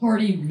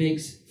 Hardy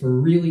makes for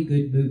really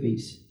good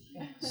movies.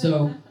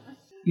 So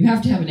you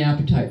have to have an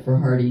appetite for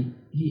Hardy.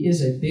 He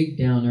is a big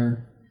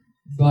downer,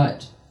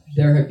 but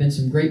there have been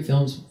some great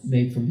films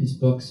made from his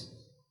books,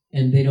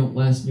 and they don't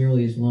last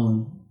nearly as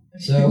long.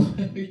 So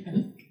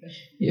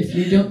if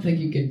you don't think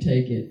you can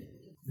take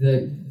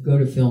it, go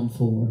to film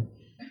 4.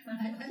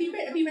 Have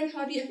you read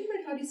Hardy? Have you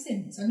read Hardy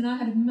since? I mean, I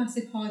had a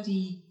massive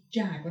Hardy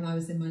jag when I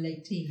was in my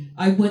late teens.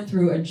 I went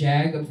through a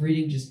jag of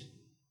reading just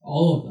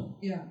all of them.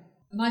 Yeah.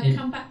 And I've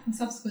come back from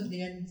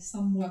subsequently, and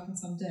some work and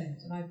some don't.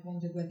 And I've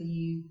wondered whether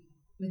you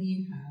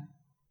have.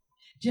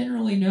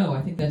 Generally, no.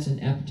 I think that's an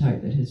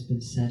appetite that has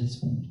been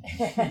satisfied.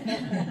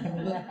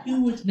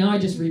 Now I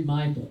just read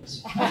my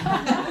books.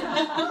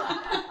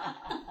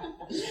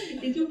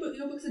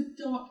 Your books are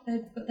dark,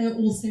 but they're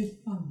also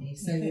funny.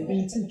 So they're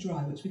also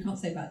dry, which we can't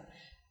say about.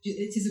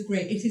 It is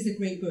a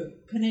great book.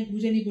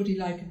 Would anybody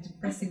like a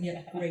depressing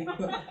yet great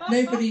book?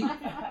 Nobody.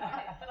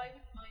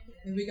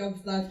 Here we go.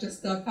 I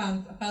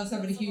found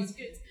somebody who's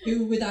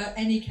who, without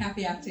any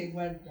caveating,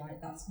 went, right,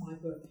 that's my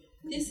book.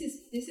 This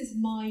is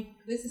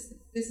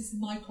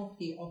my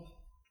copy of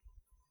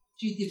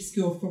Jude the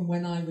Obscure from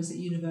when I was at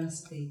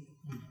university.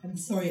 I'm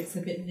sorry, it's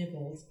a bit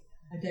nibbled.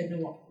 I don't know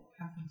what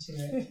happened to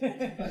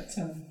it, but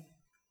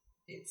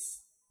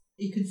it's,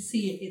 you can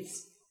see it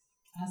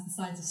has the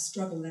signs of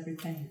struggle on every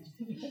page.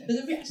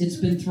 It's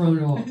been thrown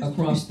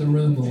across the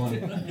room a lot.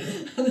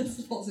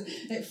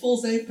 It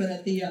falls open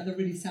at the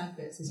really sad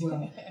bits as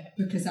well,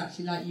 because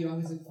actually, like you,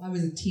 I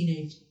was a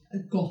teenage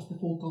goth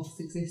before goths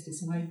existed,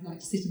 so I like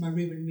to sit in my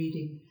room and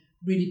reading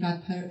really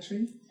bad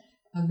poetry,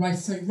 and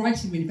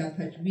writing really bad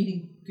poetry,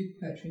 reading good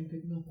poetry and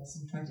good novels,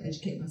 and trying to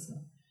educate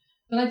myself.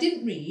 But I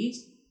didn't read.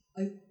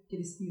 I'll give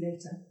this to you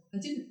later. I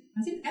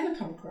didn't ever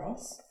come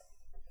across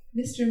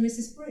Mr. and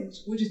Mrs.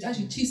 Bridge, which is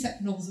actually 2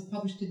 separate novels that are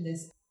published in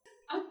this.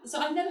 So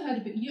I've never heard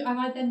of it. And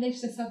I then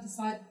later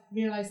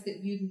realised that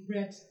you've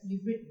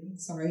written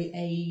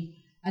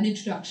an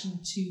introduction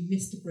to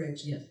Mr.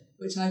 Bridge, yes,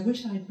 which I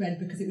wish I had read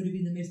because it would have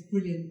been the most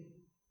brilliant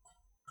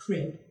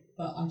crib,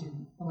 but I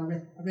didn't. But I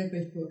read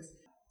both books.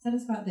 Tell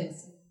us about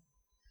this.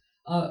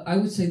 I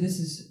would say this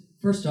is,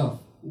 first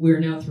off, we're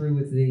now through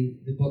with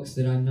the books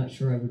that I'm not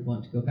sure I would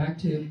want to go back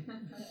to.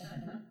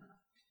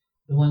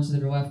 The ones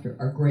that are left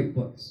are great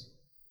books.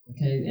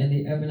 Okay, and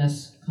the Evan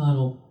S.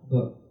 Connell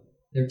book,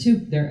 it's 2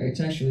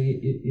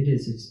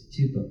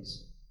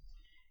 books.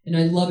 And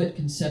I love it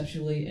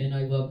conceptually, and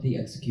I love the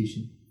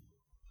execution.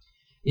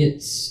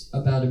 It's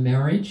about a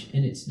marriage,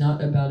 and it's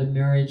not about a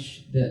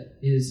marriage that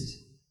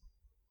is,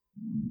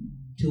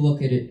 to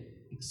look at it,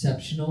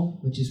 exceptional,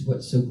 which is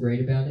what's so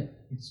great about it.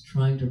 It's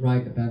trying to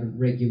write about a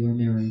regular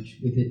marriage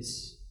with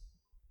its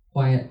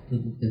quiet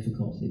little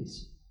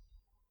difficulties.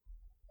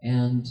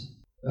 And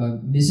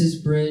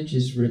Mrs. Bridge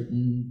is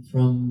written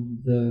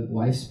from the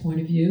wife's point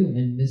of view,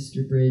 and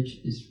Mr. Bridge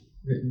is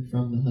written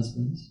from the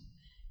husband's.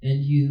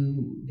 And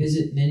you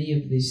visit many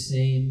of these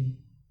same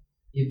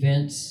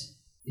events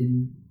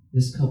in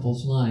this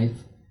couple's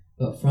life,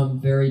 but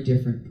from very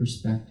different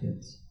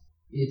perspectives.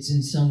 It's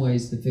in some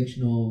ways the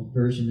fictional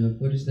version of,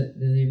 what is that,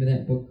 the name of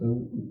that book?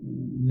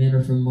 Men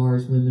are from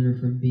Mars, women are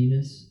from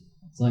Venus.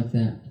 It's like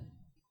that.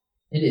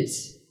 And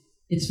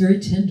it's very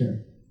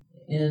tender.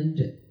 And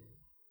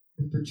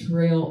the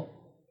portrayal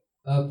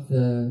of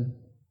the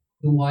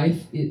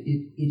wife,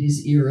 it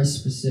is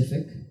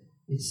era-specific.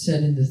 It's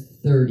set in the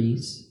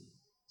 30s,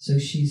 so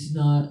she's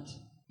not,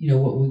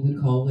 what we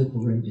would call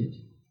liberated.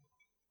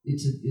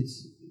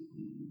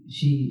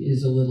 She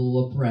is a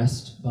little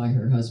oppressed by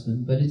her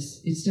husband, but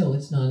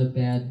it's not a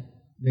bad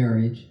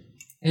marriage.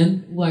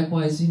 And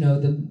likewise,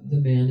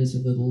 the man is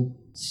a little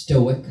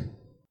stoic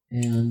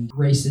and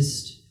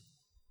racist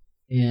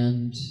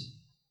and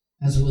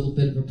has a little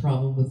bit of a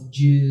problem with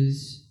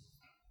Jews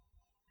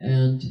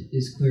and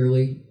is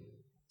clearly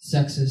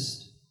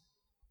sexist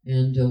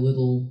and a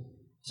little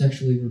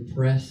sexually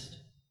repressed.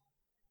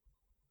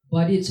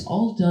 But it's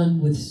all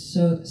done with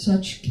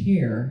such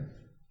care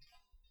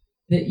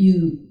that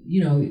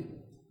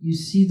you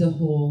see the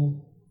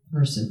whole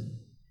person.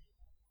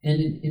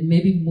 And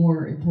maybe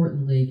more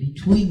importantly,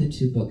 between the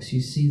 2 books,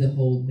 you see the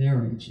whole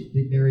marriage.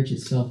 The marriage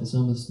itself is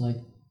almost like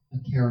a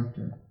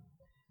character.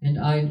 And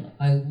I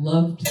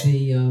loved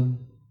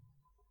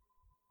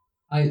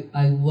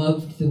I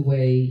loved the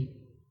way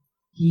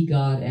he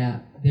got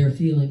at their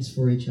feelings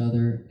for each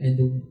other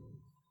and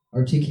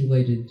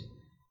articulated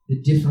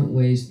the different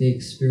ways they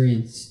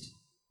experienced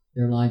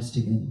their lives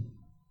together.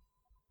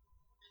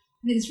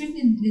 And it's written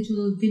in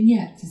little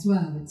vignettes as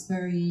well. It's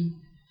very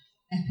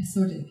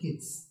episodic.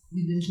 It's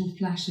little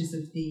flashes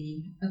of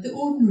the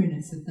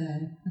ordinariness of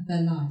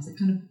their lives. It's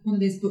kind of one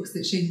of those books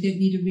that shows you don't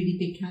need a really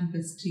big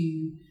canvas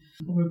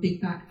or a big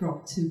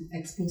backdrop to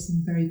explore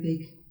some very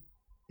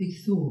big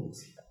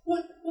thoughts.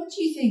 What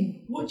do you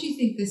think? What do you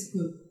think this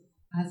book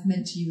has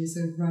meant to you as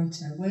a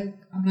writer?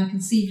 I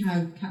can see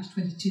how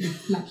Catch-22,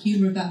 the black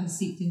humour of that has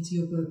seeped into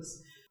your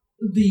books.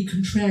 The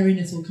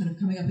contrariness or kind of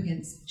coming up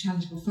against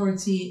challenge of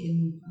authority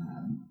in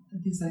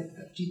things like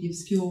Jude the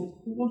Obscure.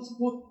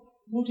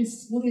 What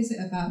is it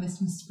about Mr.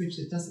 and Mrs. Bridge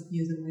that does it for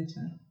you as a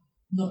writer,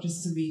 not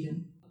just as a reader?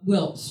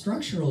 Well,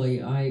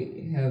 structurally,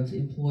 I have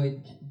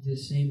employed the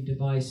same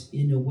device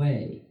in a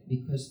way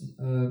because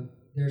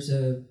there's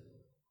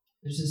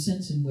a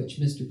sense in which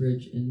Mr.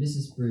 Bridge and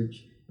Mrs.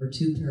 Bridge are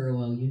 2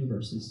 parallel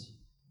universes,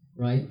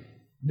 right?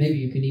 Maybe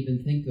you can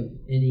even think of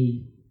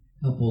any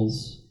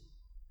couple's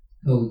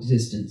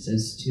coexistence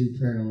as 2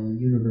 parallel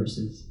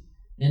universes.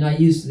 And I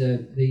use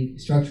the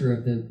structure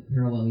of the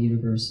parallel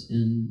universe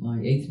in my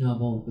 8th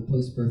novel, The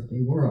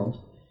Post-Birthday World.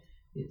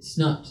 It's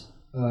not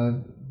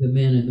the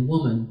man and the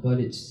woman, but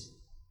it's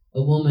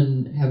a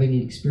woman having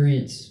an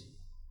experience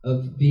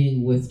of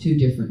being with 2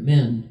 different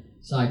men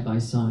side by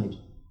side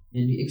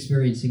and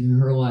experiencing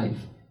her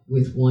life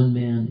with one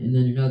man and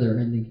then another,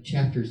 and the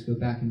chapters go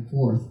back and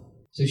forth.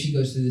 So she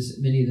goes through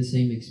many of the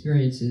same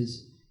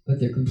experiences, but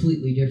they're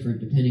completely different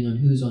depending on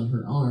who's on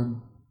her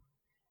arm.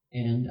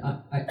 And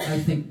I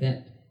think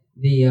that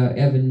the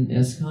Evan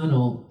S.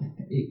 Connell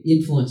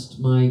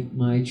influenced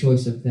my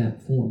choice of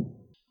that form.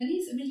 And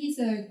he's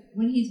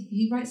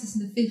he writes this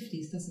in the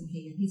 50s, doesn't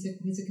he? And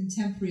he's a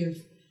contemporary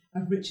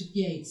of Richard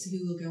Yates, who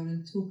we'll go on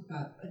and talk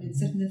about. But it's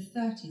set in the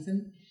 30s,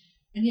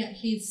 and yet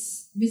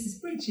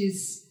Mrs. Bridge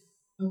is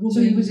a woman.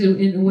 So he was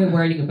in a way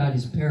writing about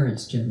his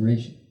parents'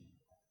 generation.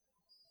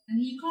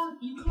 And you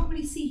can't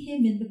really see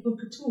him in the book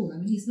at all. I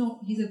mean,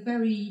 he's a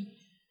very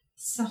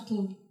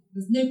subtle.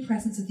 There's no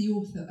presence of the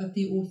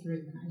author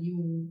in that.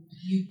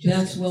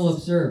 That's well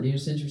observed.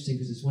 It's interesting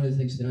because it's one of the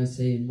things that I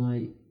say in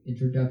my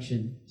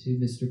introduction to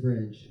Mr.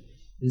 Bridge,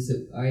 is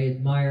that I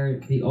admire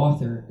the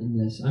author in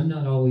this. I'm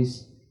not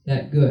always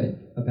that good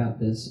about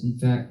this. In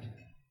fact,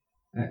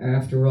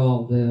 after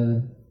all,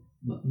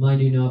 my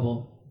new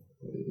novel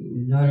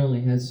not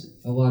only has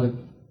a lot of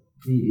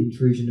the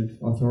intrusion of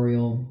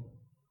authorial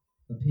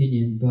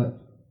opinion, but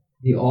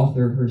the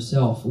author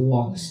herself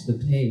walks the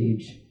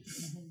page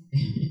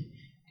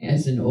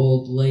as an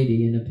old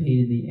lady and a pain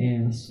in the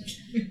ass.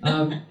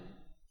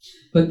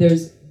 But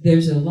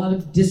there's a lot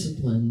of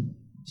discipline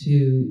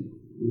to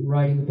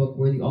writing a book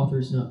where the author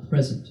is not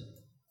present,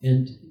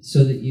 and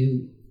so that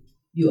you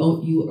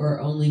are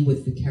only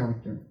with the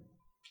character,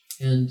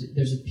 and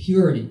there's a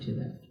purity to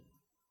that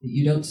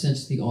you don't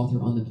sense the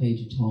author on the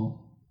page at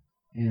all,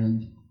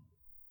 and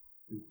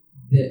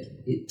that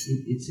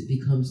it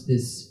becomes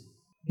this.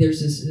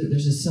 There's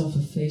a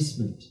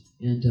self-effacement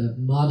and a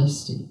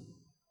modesty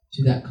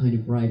to that kind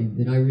of writing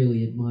that I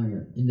really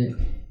admire, and that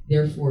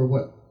therefore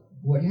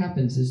what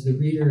happens is the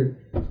reader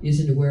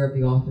isn't aware of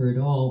the author at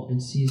all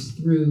and sees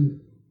through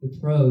the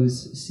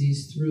prose,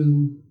 sees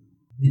through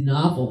the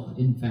novel,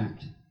 in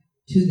fact,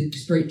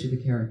 straight to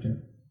the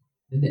character,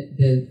 and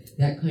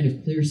that kind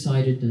of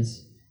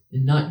clear-sightedness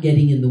and not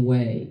getting in the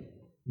way,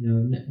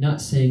 not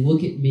saying,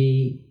 "Look at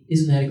me,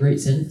 isn't that a great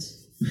sentence?"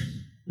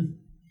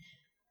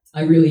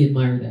 I really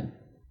admire that.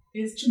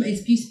 It's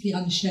beautifully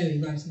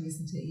unshowy writing,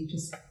 isn't it?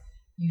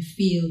 You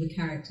feel the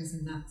characters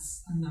and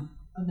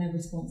their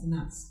response, and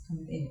that's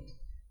kind of it.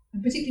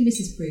 And particularly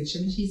Mrs. Bridge. I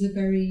mean, she's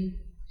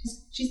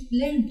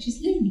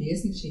lonely,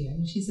 isn't she? I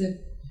mean, she's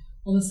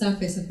on the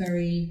surface a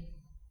very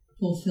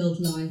fulfilled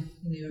life,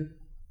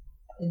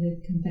 in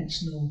the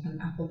conventional kind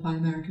of apple pie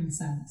American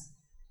sense,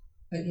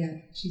 but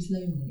yet she's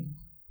lonely.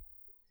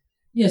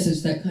 Yes,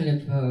 it's that kind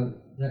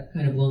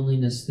of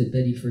loneliness that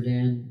Betty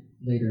Friedan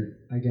later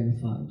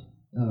identified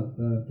of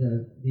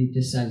the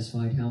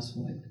dissatisfied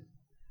housewife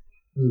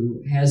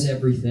who has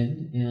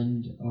everything,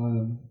 and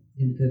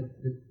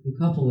the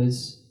couple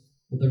is,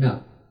 well, they're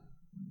not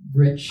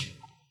rich,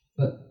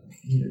 but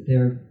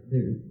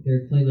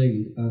they're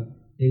clearly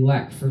they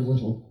lack for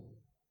little,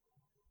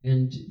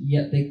 and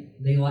yet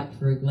they lack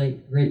for a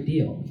great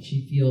deal.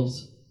 She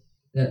feels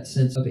that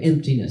sense of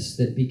emptiness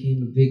that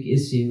became a big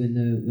issue in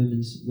the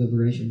women's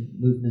liberation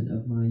movement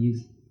of my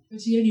youth.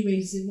 But she only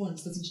raises it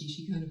once, doesn't she?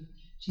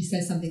 She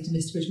says something to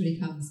Mr. Bridge when he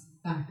comes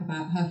back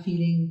about her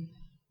feeling,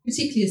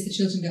 particularly as the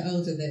children get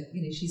older, that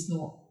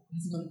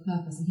hasn't got a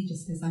purpose, and he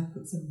just says, "I've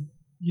put some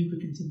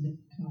lubricant in the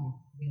car,"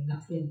 and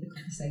that's the end of the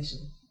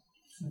conversation.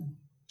 So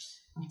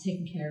I've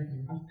taken care of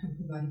you. I've kind of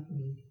provided for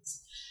you.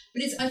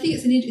 But I think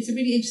it's a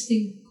really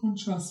interesting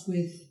contrast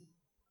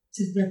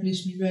to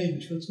Revolutionary Road,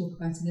 which we'll talk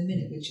about in a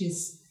minute, which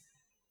is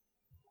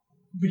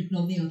written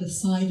on the other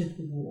side of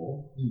the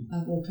war,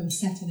 or kind of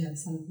set on the other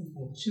side of the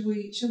war. Shall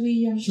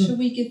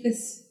we give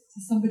this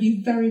to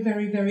somebody very,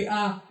 very, very?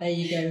 There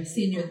you go.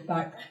 Seeing you at the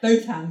back,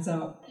 both hands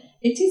up.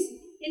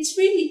 It's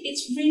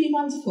really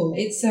wonderful.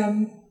 It's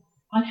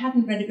I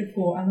hadn't read it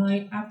before, and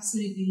I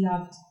absolutely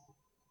loved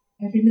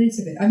every minute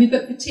of it. I mean,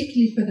 but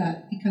particularly for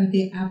that,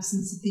 the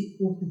absence of the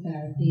author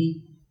there,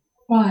 the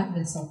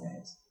quietness of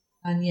it,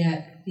 and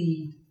yet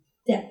the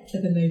depth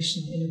of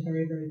emotion in a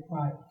very, very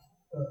quiet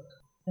book.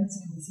 That's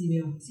see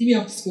me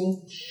off to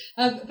school.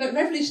 But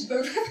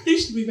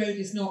Revolutionary Road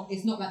is not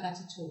like that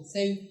at all. So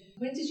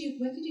when did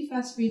you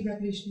first read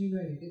Revolutionary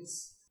Road?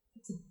 It's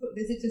a book.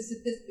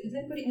 Is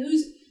anybody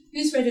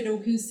who's read it or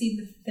who's seen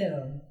the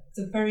film? It's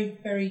a very,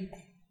 very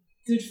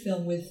good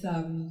film with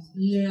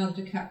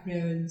Leonardo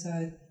DiCaprio and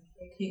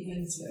Kate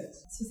Winslet.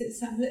 Was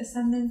it a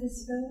Sam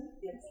Mendes film?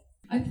 Yes.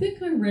 I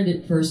think I read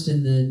it first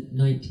in the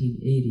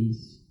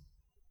 1980s.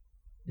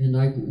 And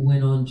I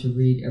went on to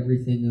read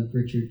everything of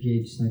Richard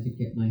Yates I could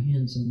get my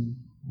hands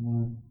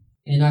on.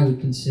 And I would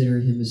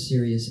consider him a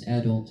serious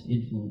adult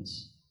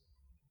influence.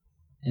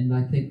 And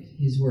I think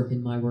his work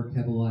and my work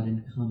have a lot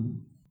in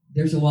common.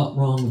 There's a lot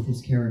wrong with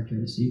his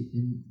characters.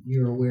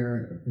 You're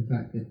aware of the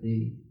fact that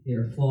they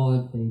are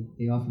flawed,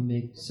 they often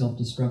make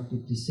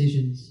self-destructive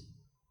decisions,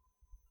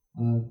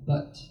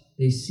 but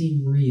they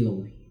seem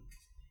real.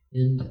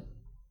 And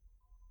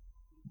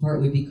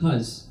partly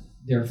because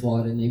they're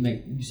flawed and they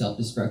make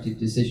self-destructive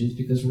decisions,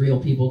 because real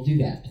people do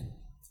that.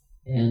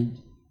 And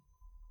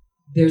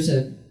there's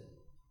a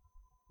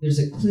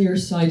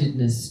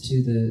clear-sightedness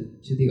to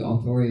the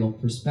authorial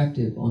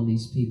perspective on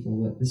these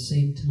people. At the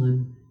same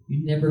time,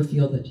 you never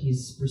feel that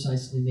he's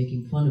precisely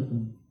making fun of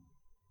them.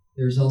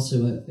 There's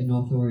also an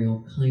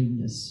authorial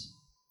kindness,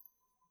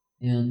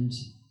 and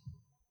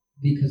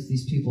because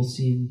these people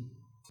seem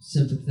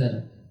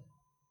sympathetic.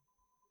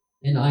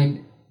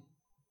 And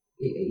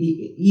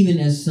even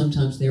as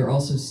sometimes they're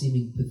also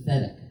seeming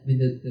pathetic. I mean,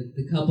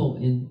 the couple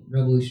in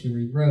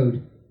Revolutionary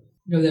Road,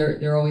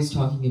 they're always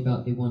talking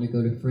about they want to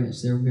go to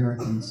France. They're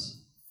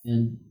Americans,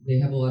 and they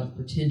have a lot of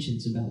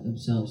pretensions about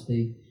themselves.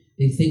 They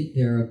think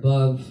they're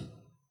above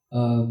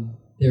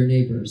their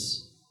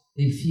neighbors.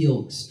 They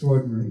feel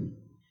extraordinary.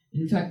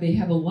 In fact, they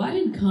have a lot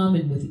in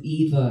common with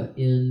Eva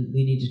in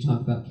We Need to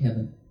Talk About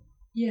Kevin.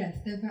 Yes,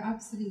 they're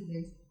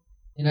absolutely.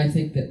 And I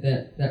think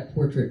that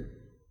portrait,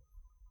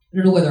 I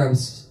don't know whether I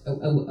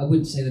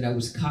wouldn't say that I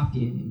was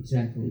copying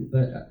exactly,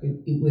 but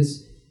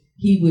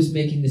he was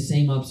making the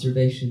same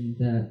observation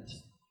that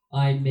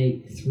I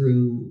make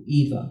through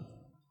Eva,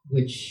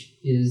 which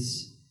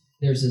is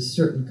there's a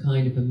certain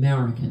kind of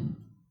American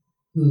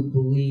who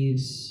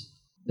believes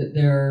that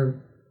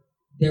they're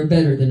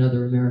better than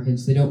other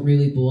Americans. They don't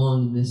really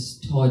belong in this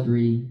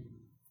tawdry,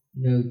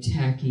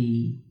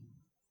 tacky,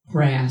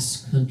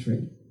 crass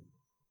country.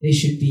 They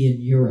should be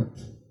in Europe,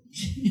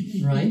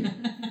 right?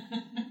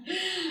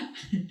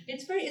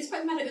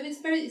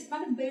 It's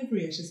Madame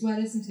Bovary-ish as well,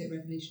 isn't it?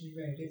 Revolutionary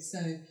Road. It's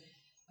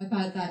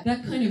about that.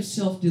 That kind of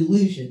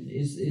self-delusion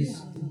is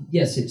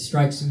yes, it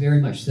strikes very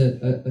much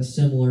a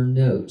similar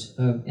note,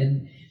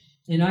 and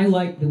I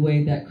like the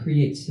way that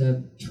creates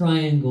a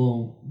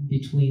triangle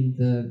between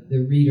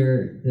the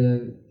reader,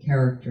 the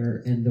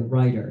character, and the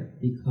writer,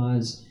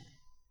 because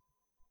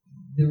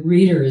the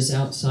reader is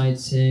outside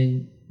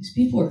saying, these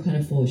people are kind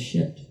of full of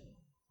shit.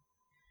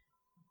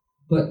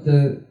 But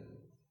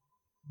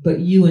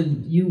you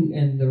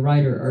and the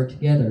writer are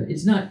together.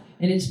 It's not,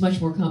 and it's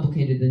much more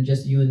complicated than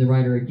just you and the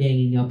writer are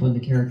ganging up on the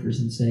characters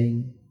and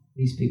saying,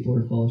 these people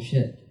are full of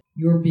shit.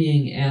 You're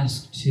being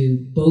asked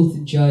to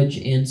both judge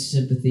and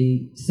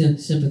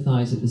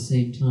sympathize at the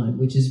same time,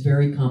 which is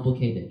very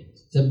complicated.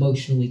 It's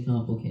emotionally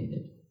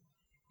complicated.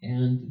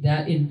 And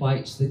that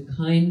invites the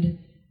kind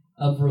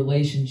of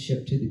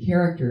relationship to the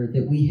character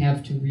that we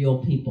have to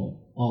real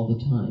people all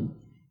the time.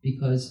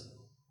 Because,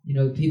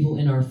 people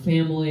in our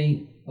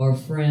family, our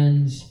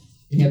friends,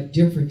 we have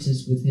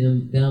differences with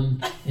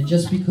them, and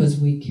just because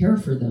we care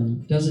for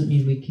them doesn't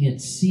mean we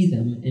can't see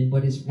them and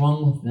what is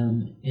wrong with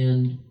them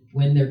and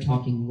when they're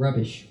talking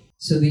rubbish.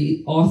 So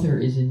the author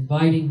is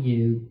inviting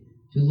you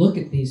to look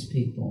at these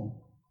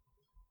people,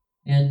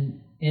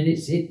 and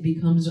it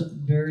becomes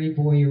very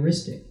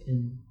voyeuristic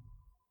and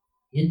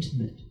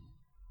intimate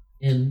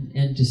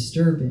and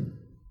disturbing,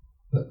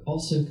 but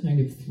also kind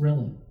of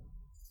thrilling.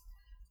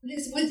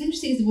 What's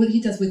interesting is what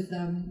he does with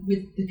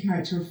the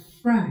character of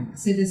Frank.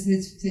 So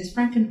there's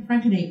Frank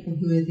and April,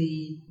 who are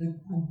the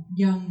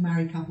young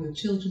married couple with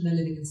children. They're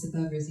living in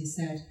suburbia, as you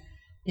said.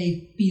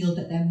 They feel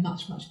that they're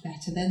much, much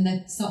better. Then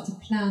they start to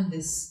plan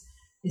this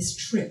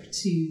trip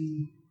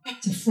to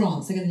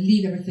France. They're going to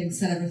leave everything,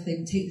 sell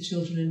everything, take the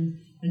children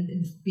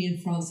and be in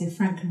France. So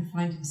Frank can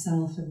find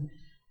himself and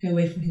go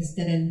away from his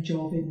dead-end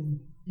job in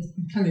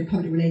kind of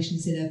public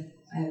relations in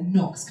a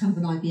Knox, kind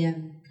of an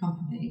IBM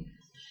company.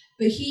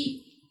 But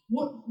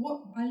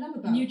what I love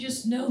about... You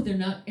just know they're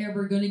not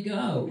ever going to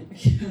go.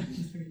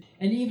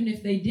 And even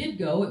if they did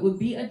go, it would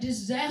be a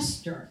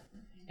disaster.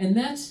 And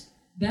that's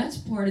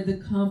part of the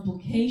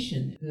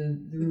complication.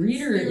 The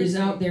reader is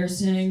out there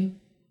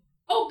saying,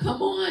 oh,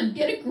 come on,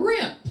 get a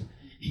grip.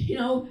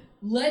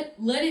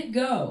 Let it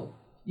go.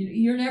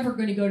 You're never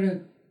going to go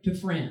to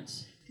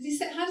France.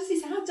 How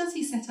does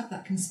he set up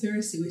that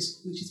conspiracy,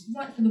 which is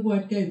right from the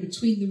word go,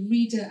 between the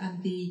reader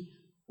and the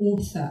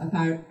author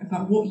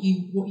about what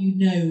you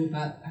know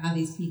about how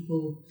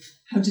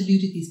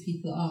deluded these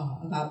people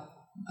are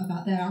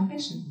about their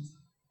ambitions?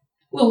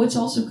 Well, it's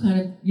also kind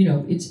of,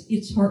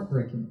 it's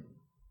heartbreaking.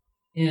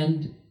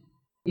 And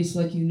it's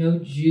like,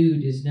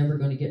 Jude is never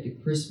going to get to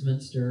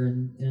Christminster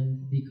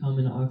and become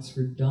an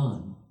Oxford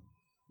Don.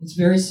 It's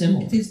very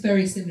similar. It is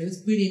very similar. It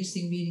was really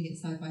interesting reading it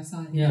side by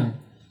side. Yeah.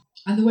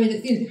 And the way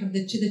that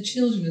the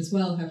children as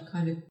well have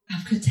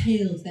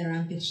curtailed their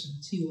ambition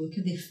too,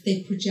 or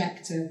they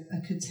project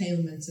a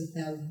curtailment of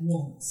their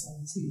wants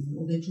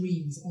or their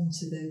dreams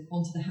onto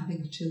the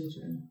having of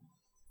children.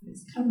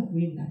 It's kind of not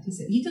really that, is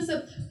it? He does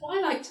what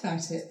I liked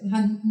about it,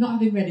 and not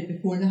having read it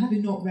before, and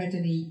having not read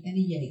any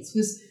Yeats,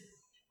 was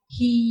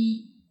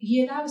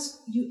he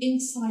allows you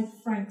inside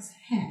Frank's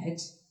head,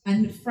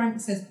 and Frank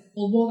says,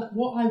 well,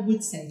 what I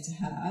would say to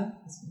her,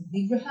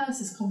 he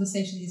rehearses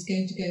conversation he's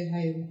going to go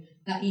home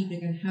that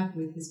evening and have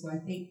with his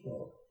wife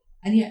April,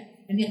 and yet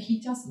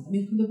he doesn't. I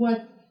mean, from the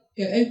word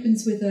go,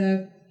 opens with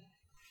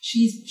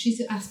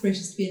she's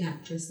aspirations to be an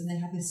actress, and they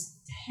have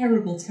this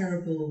terrible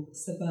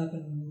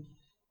suburban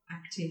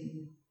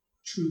acting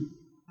troupe,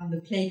 and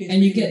the play goes.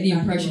 And you get the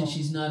impression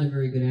she's not a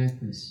very good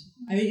actress.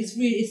 I mean,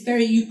 it's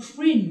very, you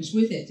cringe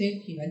with it,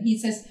 don't you? And he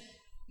says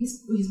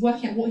he's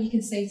working out what he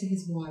can say to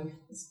his wife.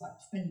 It's like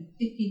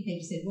 15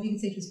 pages in, what he can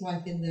say to his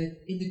wife in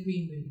the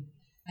green room.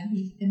 And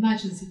he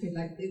imagines he could,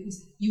 like, it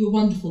was, you were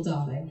wonderful,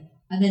 darling,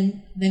 and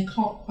then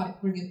can't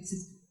quite bring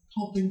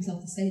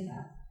himself to say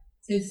that.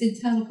 So it's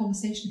internal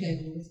conversation going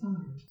on all the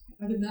time.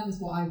 I think that was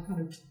what I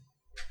kind of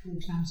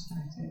brought out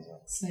about it.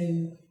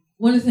 So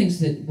One of the things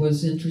that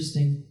was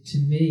interesting to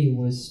me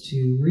was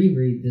to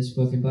reread this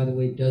book, and by the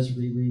way, it does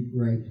reread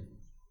great.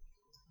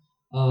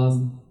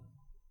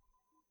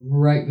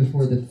 Right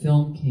before the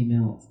film came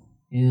out,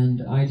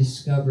 and I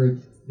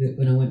discovered that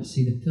when I went to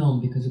see the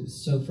film, because it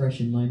was so fresh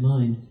in my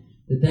mind,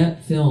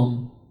 that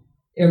film,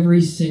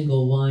 every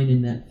single line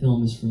in that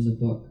film is from the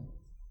book.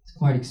 It's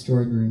quite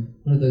extraordinary.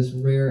 One of those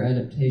rare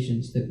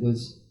adaptations that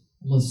was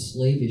almost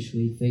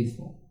slavishly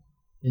faithful.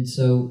 And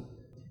so,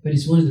 but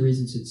it's one of the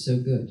reasons it's so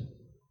good,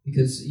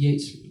 because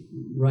Yeats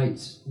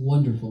writes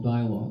wonderful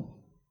dialogue.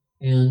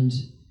 And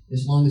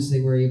as long as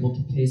they were able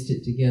to paste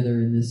it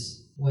together in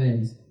this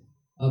way,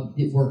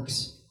 it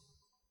works.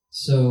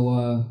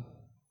 So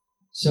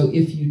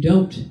if you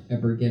don't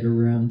ever get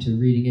around to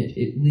reading it,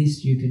 at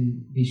least you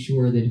can be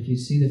sure that if you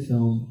see the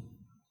film,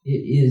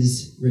 it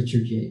is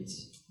Richard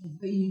Yates.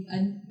 But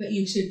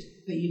you should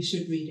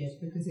read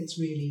it, because it's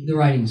really, the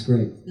writing's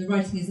great. The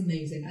writing is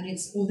amazing, and it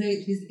is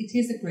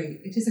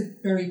a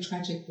very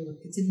tragic book.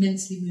 It's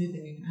immensely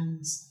moving,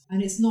 and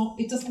it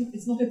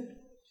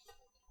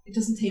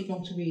doesn't take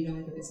long to read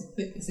either. It's a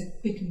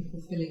quick and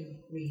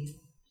fulfilling read.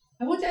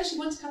 I want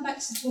to come back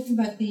to talking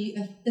about the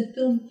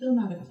film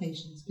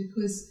adaptations,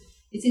 because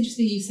it's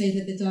interesting you say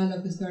that the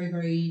dialogue was very,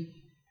 very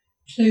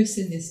close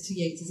in this to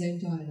Yeats' own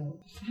dialogue.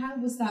 How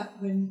was that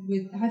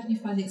how did you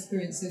find the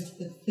experience of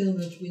the film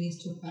of We Need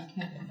to Talk About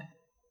Kevin?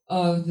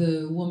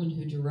 The woman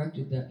who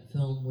directed that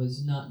film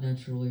was not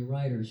naturally a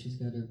writer. She's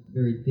got a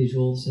very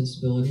visual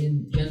sensibility,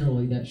 and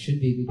generally that should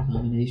be a good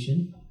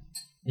combination.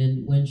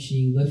 And when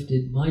she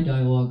lifted my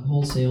dialogue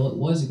wholesale, it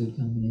was a good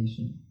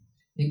combination.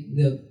 I think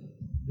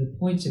the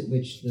points at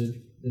which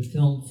the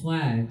film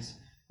flags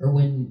are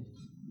when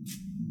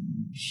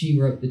she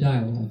wrote the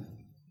dialogue,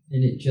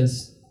 and it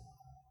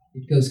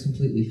goes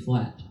completely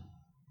flat.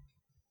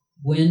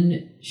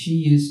 When she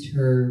used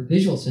her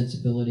visual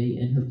sensibility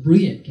and her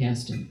brilliant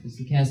casting, because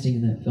the casting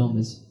in that film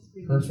is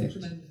perfect,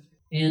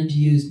 and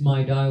used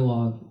my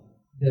dialogue,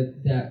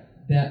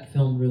 that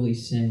film really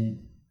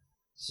sang.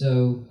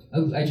 So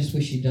I just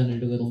wish she'd done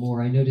it a little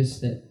more. I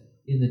noticed that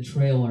in the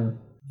trailer,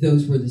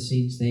 those were the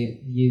scenes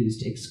they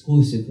used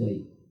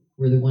exclusively,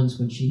 were the ones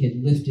when she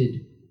had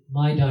lifted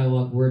my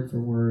dialogue word for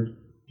word,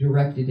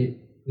 directed it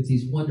with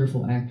these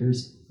wonderful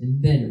actors,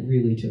 and then it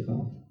really took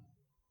off.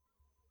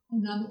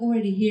 And I'm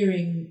already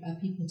hearing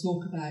people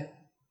talk about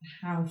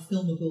how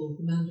filmable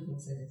The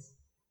Mandibles is.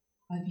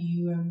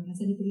 Has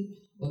anybody...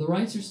 Well, the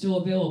rights are still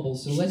available,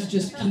 so let's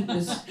just keep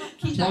this,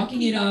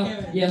 talking it up.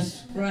 Going.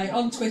 Yes. Right,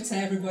 on Twitter,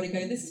 everybody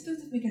going, this is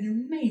supposed to make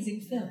an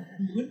amazing film.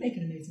 It would make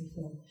an amazing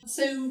film.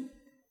 So,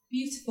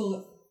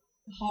 beautiful,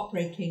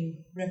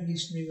 heartbreaking,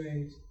 revolutionary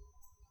road.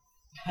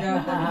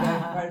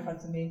 Right in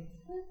front of me.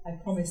 I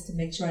promise to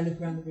make sure I look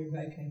around the room,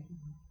 but okay.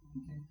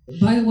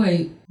 By the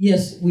way,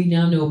 yes, we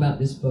now know about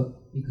this book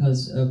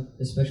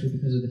especially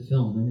because of the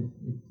film, and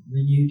it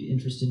renewed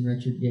interest in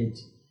Richard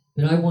Yates.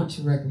 But I want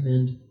to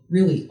recommend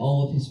really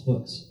all of his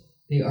books.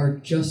 They are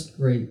just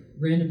great.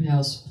 Random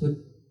House put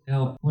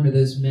out one of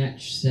those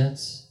match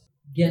sets.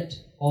 Get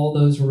all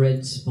those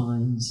red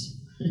spines.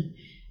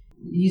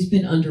 He's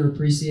been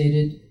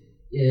underappreciated,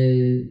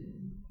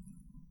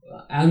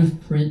 out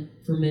of print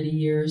for many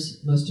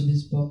years, most of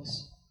his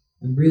books.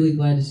 I'm really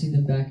glad to see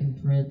them back in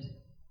print.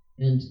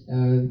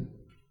 And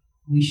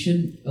we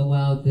shouldn't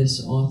allow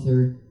this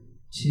author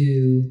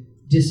to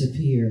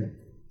disappear,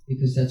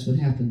 because that's what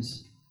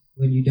happens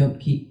when you don't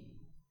keep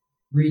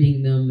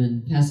reading them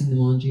and passing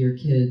them on to your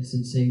kids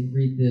and saying,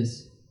 read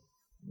this.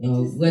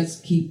 Let's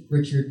keep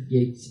Richard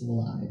Yates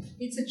alive.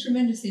 It's a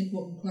tremendously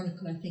important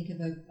chronicle, I think, of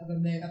a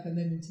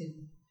moment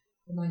in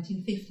the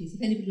 1950s.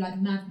 If anybody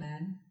liked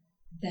Madman,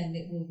 then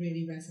it will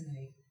really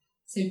resonate.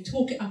 So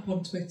talk it up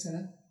on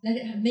Twitter. Let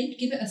it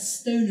give it a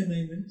stoner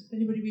moment. Does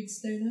anybody read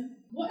Stoner?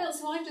 What else?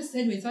 Well, I've just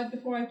anyways.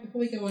 Before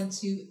we go on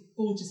to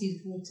Gorgeous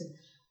Edith Wharton.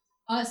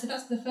 So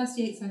that's the first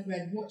Yates I've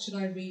read. What should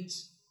I read?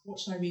 What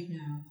should I read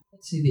now?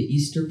 Let's see. The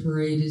Easter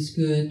Parade is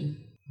good.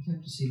 I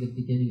have to see the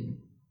beginning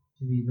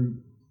to be.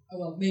 Oh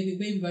well, maybe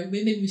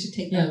we should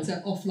take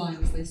that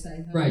offline, as they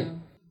say. Right.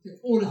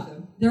 All of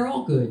them. They're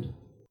all good.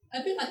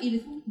 A bit like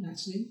Edith Wharton,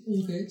 actually.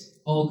 All good.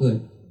 All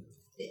good.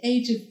 The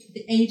Age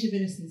of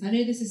Innocence. I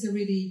know this is a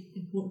really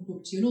important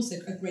book to you, and also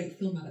a great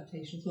film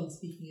adaptation as well,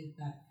 speaking of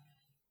that.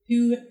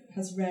 Who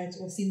has read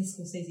or seen the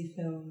Scorsese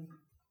film?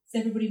 Does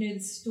everybody know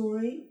the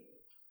story?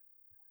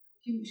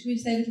 Should we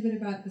say a little bit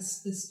about the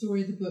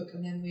story of the book,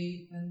 and then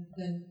we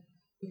can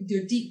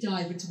do a deep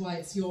dive into why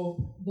it's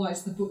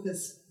the book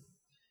that's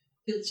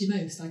built you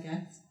most, I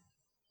guess.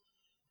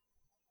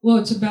 Well,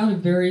 it's about a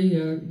very,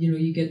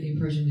 you get the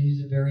impression that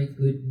he's a very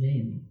good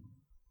man,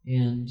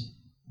 and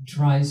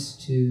tries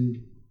to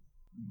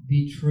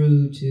be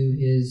true to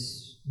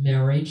his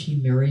marriage. He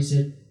marries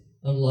a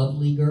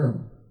lovely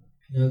girl.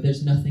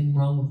 There's nothing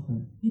wrong with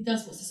her. He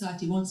does what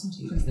society wants him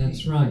to.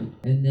 That's right.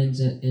 And then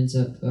ends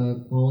up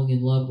falling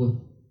in love with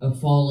a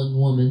fallen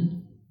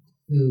woman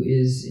who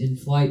is in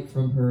flight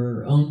from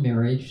her own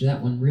marriage.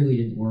 That one really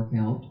didn't work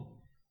out.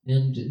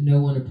 And no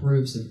one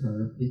approves of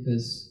her,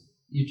 because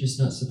you're just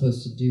not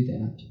supposed to do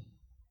that.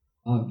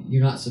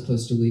 You're not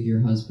supposed to leave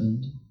your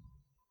husband.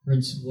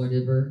 Prince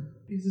whatever.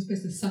 You're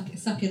supposed to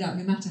suck it up,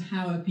 no matter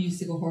how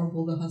abusive or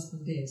horrible the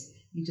husband is.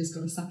 You just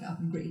got to suck it up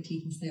and grit your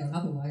teeth and stay on.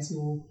 Otherwise,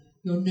 you're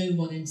no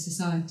one in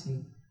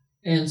society.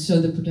 And so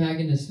the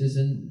protagonist is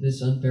in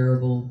this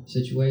unbearable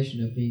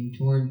situation of being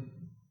torn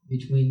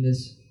between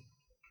this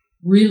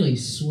really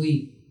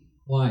sweet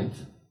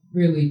wife,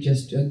 really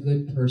just a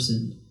good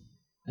person,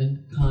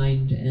 and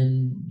kind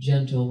and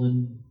gentle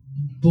and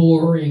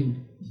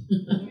boring,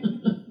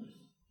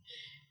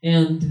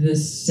 and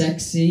this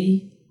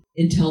sexy,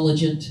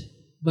 intelligent,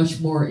 much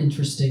more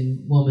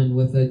interesting woman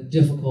with a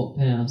difficult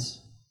past.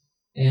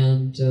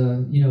 And,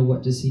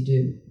 what does he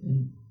do?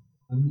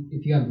 And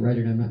if you haven't read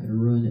it, I'm not going to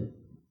ruin it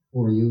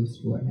for you as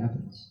to what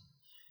happens.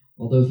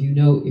 Although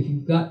if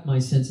you've got my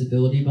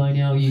sensibility by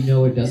now, you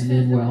know it doesn't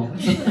end well.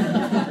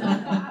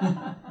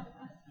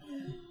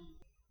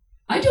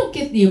 I don't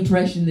get the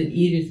impression that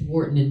Edith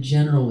Wharton in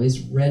general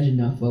is read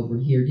enough over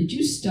here. Did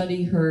you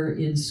study her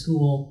in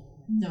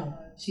school? No.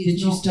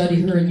 Did you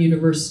study her in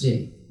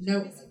university?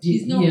 No,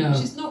 she's not. Yeah.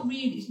 She's not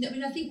really. I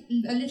mean, I think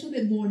a little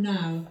bit more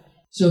now.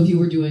 So if you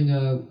were doing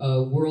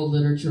a world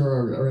literature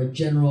or a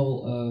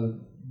general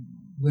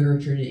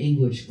literature and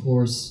English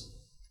course,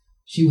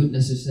 she wouldn't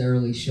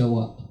necessarily show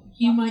up.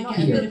 You might get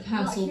a bit of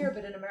hassle. Not here,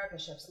 but in America,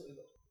 she absolutely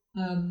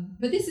would.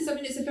 But this is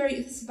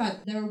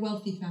about, there are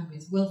wealthy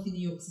families, wealthy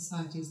New York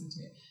society, isn't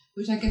it?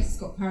 Which I guess has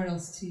got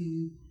parallels to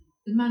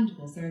the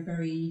Mandibles. They're a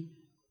very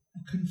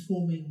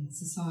conforming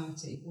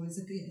society. Or is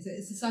it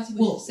a society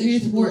with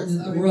Edith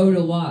Wharton wrote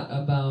a lot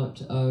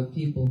about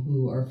people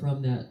who are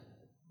from that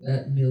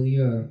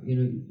milieu.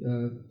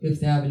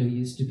 Fifth Avenue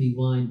used to be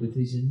lined with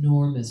these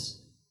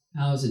enormous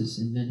houses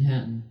in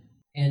Manhattan,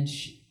 and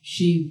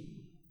she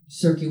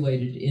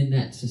circulated in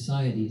that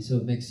society, so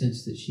it makes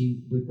sense that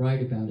she would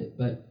write about it.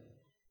 But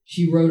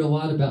she wrote a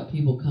lot about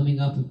people coming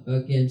up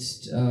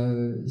against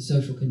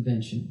social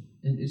convention,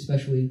 and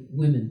especially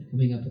women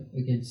coming up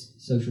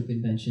against social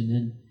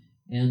convention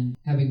and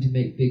having to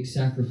make big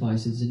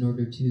sacrifices in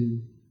order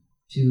to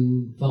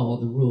follow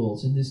the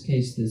rules. In this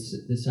case,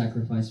 the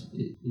sacrifice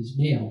is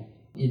male.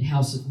 In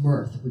House of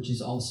Mirth, which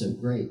is also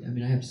great. I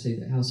mean, I have to say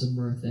that House of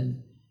Mirth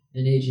and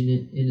Age and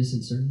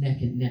Innocence are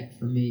neck and neck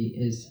for me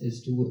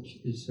as to which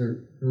is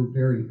her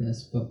very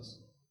best books.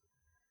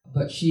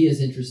 But she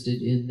is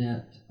interested in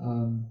that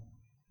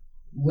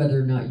whether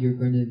or not you're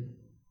going to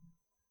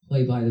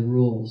play by the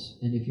rules,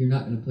 and if you're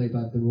not going to play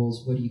by the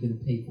rules, what are you going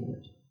to pay for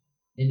it?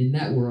 And in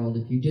that world,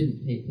 if you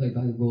didn't play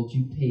by the rules,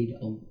 you paid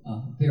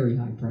a very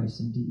high price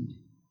indeed.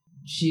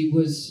 She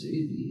was,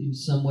 in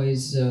some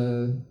ways,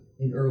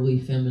 an early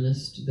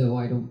feminist, though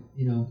I don't,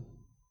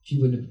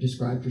 she wouldn't have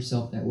described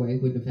herself that way,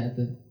 wouldn't have had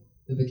the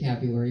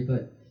vocabulary,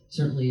 but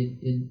certainly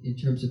in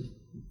terms of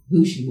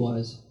who she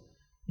was,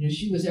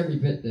 she was every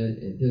bit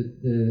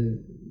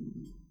the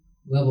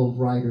level of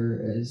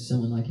writer as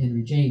someone like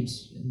Henry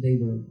James, and they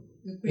were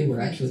friends,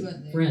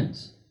 actually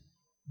friends.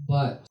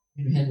 But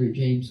Henry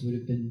James would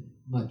have been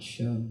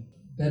much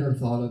better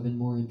thought of and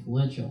more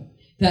influential.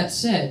 That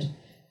said,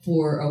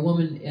 for a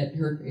woman at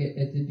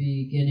the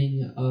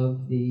beginning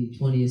of the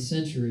 20th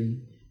century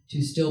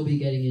to still be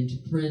getting into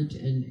print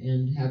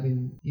and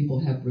having people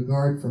have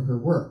regard for her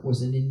work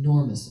was an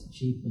enormous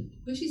achievement.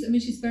 But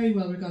she's very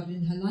well regarded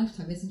in her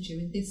lifetime, isn't she?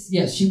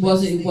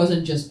 It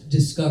wasn't just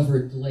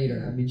discovered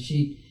later. I mean,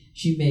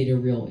 she made a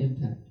real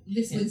impact.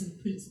 This wins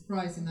the Pulitzer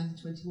Prize in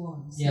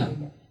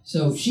 1921.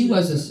 So she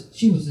was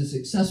a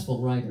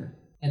successful writer,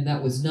 and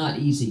that was not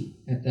easy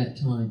at that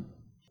time.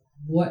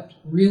 What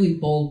really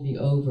bowled me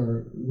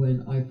over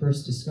when I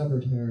first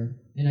discovered her,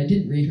 and I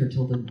didn't read her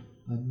till the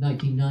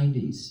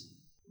 1990s,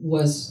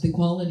 was the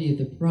quality of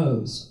the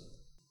prose.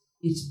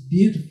 It's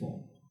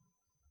beautiful,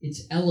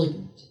 it's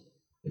elegant,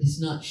 but it's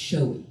not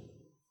showy.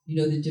 You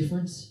know the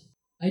difference?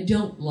 I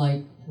don't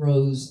like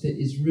prose that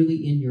is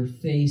really in your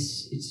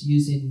face. It's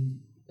using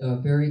a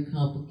very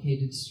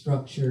complicated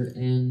structure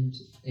and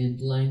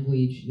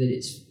language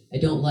I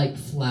don't like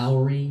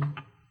flowery.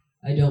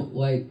 I don't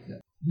like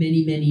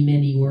many, many,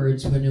 many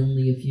words when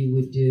only a few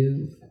would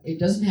do. It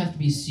doesn't have to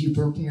be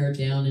super pared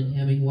down in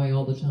Hemingway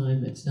all the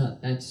time. It's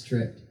not that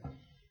strict.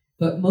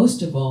 But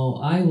most of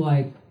all, I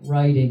like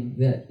writing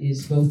that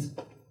is both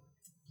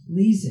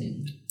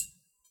pleasing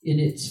in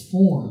its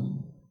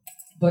form,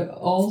 but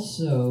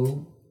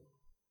also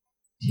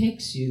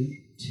takes you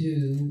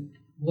to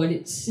what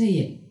it's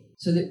saying,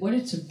 so that what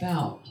it's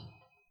about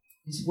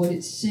is what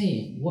it's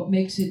saying. What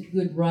makes it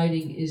good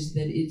writing is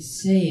that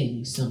it's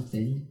saying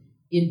something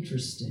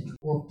interesting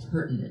or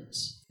pertinent,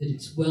 that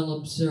it's well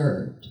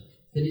observed,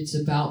 that it's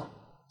about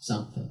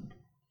something.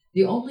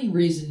 The only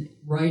reason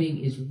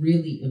writing is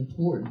really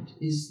important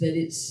is that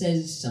it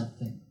says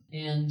something.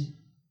 And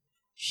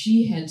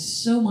she had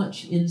so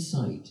much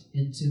insight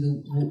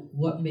into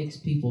what makes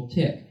people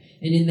tick,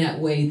 and in that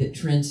way that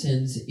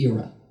transcends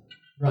era,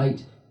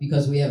 right?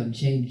 Because we haven't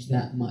changed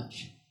that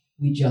much.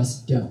 We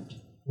just don't.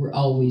 We're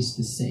always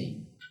the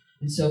same.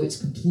 And so it's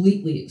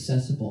completely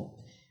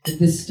accessible. But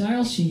the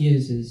style she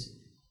uses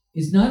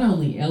is not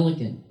only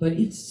elegant, but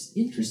it's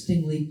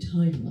interestingly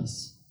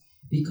timeless.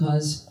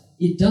 because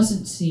it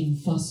doesn't seem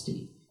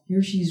fusty.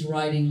 Here she's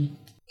writing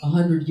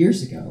 100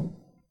 years ago,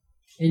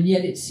 and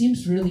yet it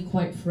seems really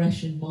quite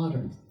fresh and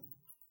modern.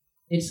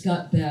 It's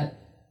got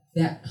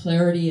that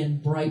clarity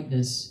and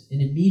brightness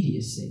and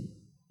immediacy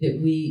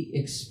that we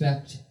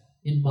expect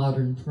in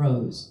modern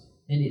prose.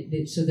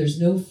 And so there's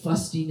no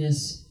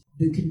fustiness.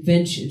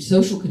 The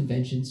social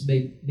conventions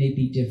may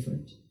be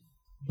different,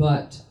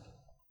 but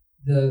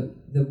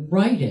the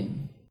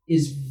writing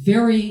is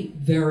very,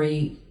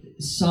 very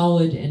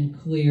solid and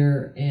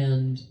clear,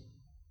 and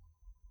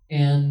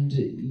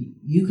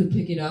you could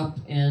pick it up,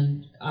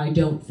 and I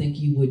don't think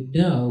you would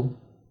know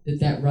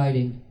that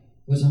writing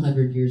was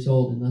 100 years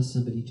old unless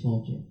somebody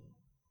told you.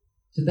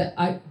 So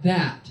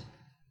that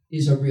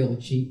is a real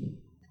achievement.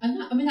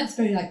 And that's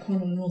very like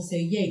Connell and also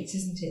Yeats,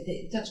 isn't it?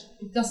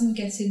 It doesn't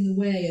get in the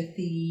way of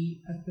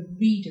the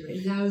reader.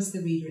 It allows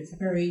the reader.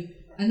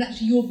 And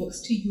actually your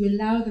books too. You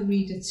allow the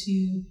reader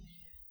to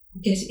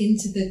get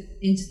into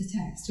the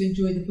text, to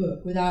enjoy the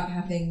book without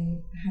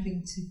having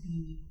to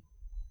be,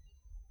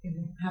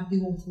 have the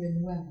author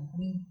in the way. I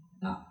mean,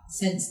 that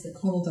sense that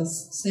Connell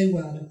does so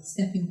well of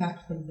stepping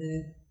back from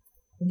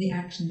the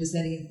action, just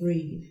letting it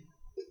breathe.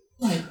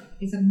 Like,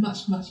 it's a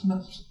much, much,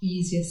 much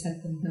easier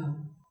said than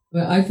done.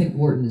 Well, I think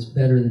Wharton is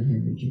better than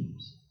Henry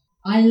James.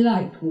 I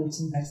like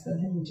Wharton better than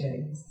Henry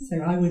James,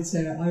 so I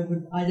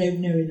don't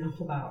know enough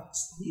about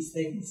these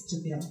things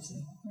to be able to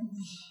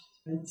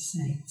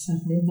say.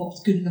 Certainly, I'm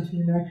not good enough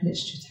in American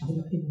literature to have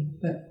an opinion,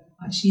 but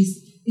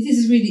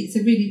it's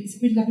a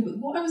really lovely book.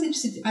 What I was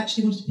wanted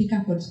to pick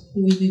up on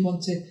before we move on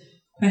to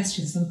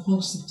questions, I'm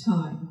conscious of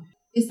time,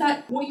 is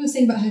that what you were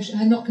saying about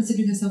her not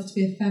considering herself to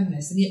be a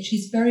feminist, and yet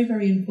she's very,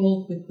 very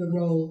involved with the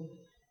role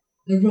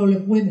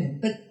of women.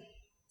 But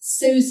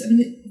Sue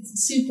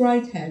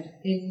Bridehead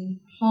in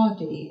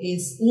Hardy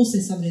is also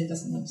somebody that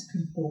doesn't want to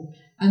conform,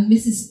 and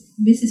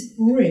Mrs.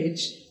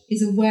 Bridge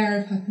is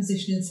aware of her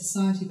position in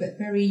society, but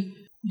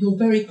you're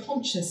very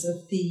conscious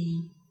of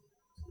the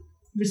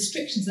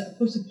restrictions that are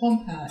put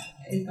upon her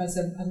as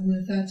a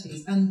woman in her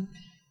 30s, and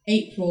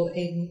April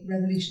in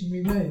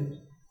Revolutionary Road.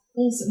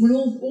 Also, when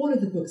all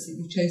of the books that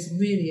you've chosen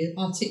really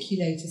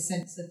articulate a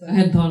sense of I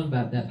hadn't thought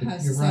about that, but how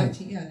you're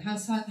society, right. Yeah, how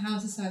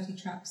society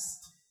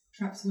traps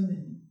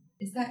women.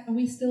 Is that are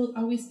we still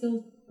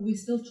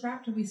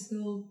trapped? Are we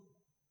still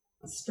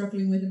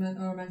struggling with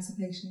our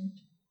emancipation?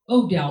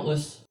 Oh,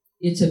 doubtless.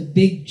 It's a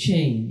big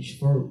change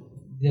for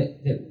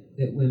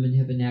that women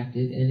have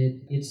enacted,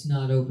 and it's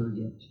not over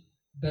yet.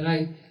 But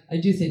I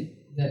do think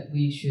that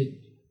we should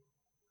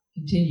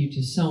continue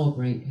to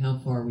celebrate how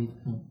far we've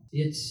come.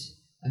 It's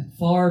a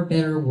far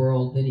better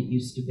world than it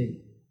used to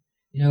be.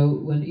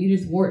 When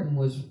Edith Wharton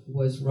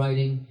was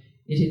writing,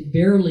 it had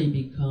barely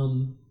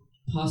become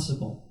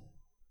possible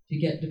to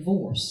get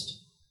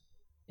divorced,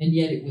 and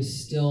yet it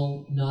was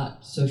still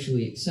not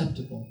socially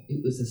acceptable.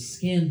 It was a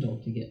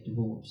scandal to get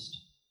divorced.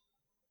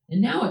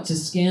 And now it's a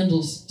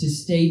scandal to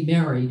stay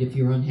married if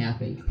you're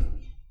unhappy.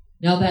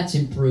 Now that's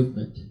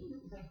improvement,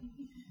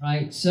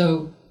 right?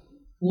 So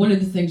one of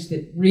the things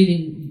that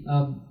reading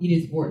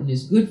Edith Wharton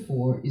is good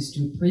for is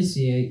to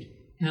appreciate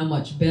how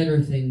much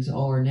better things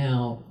are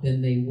now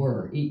than they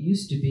were. It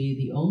used to be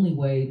the only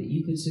way that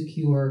you could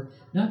secure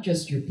not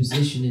just your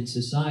position in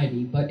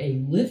society, but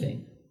a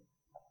living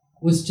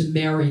was to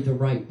marry the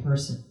right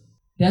person.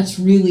 That's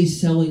really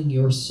selling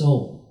your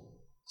soul,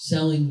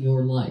 selling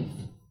your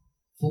life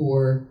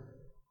for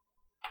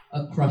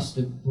a crust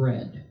of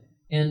bread.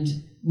 And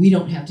we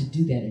don't have to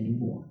do that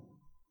anymore.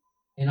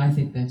 And I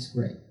think that's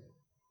great.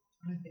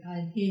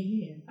 I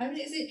hear. I mean,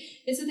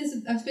 there's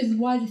I suppose a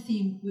wider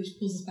theme which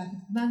pulls us back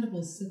into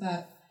Mandibles is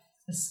about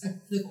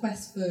the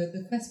quest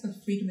for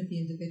freedom of the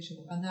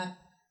individual, and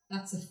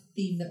that's a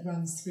theme that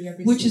runs through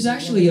every. Which is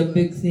actually a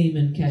big theme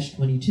in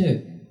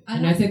Catch-22,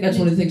 and I think that's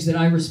one of the things that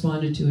I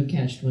responded to in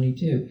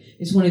Catch-22.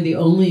 It's one of the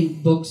only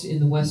books in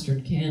the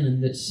Western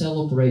canon that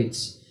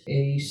celebrates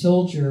a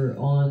soldier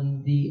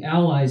on the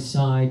Allies'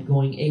 side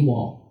going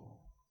AWOL,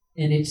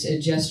 and it's a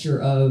gesture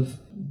of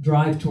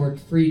drive toward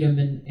freedom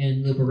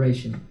and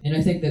liberation. And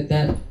I think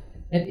that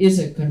is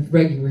a kind of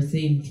regular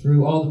theme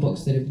through all the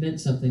books that have meant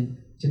something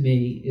to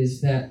me,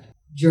 is that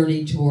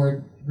journey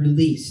toward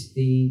release,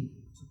 the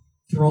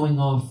throwing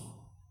off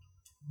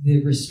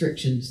the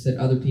restrictions that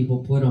other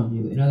people put on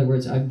you. In other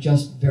words, I'm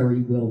just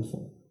very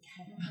willful.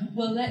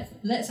 Well,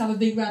 let's have a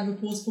big round of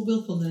applause for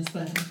willfulness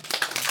then.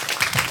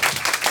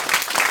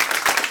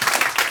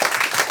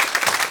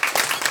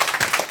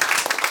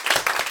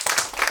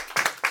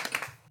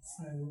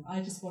 So I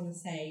just want to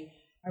say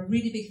a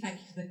really big thank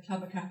you to the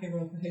Club at Cafe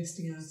Royal for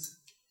hosting us,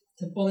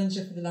 to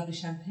Bollinger for the lovely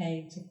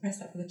champagne, to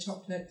Pressed for the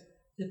chocolate,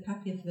 to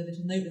Papier for the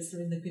little notes that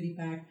are in the goodie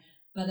bag,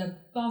 but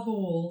above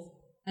all,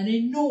 an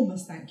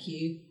enormous thank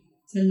you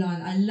to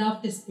Lionel. I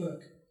love this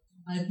book.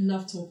 I've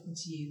loved talking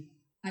to you.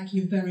 Thank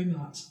you very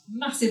much.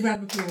 Massive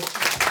round of applause.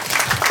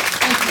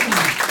 Thank you so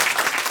much.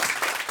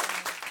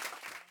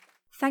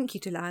 Thank you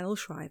to Lionel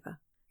Shriver,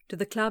 to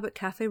the Club at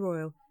Cafe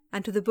Royal,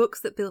 and to the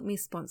Books That Built Me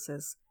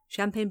sponsors,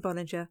 Champagne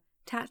Bollinger,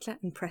 Tatler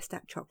and Pressed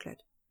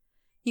Chocolate.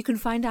 You can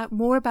find out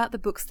more about the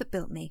books that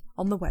built me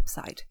on the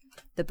website,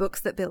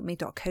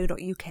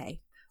 thebooksthatbuiltme.co.uk,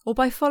 or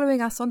by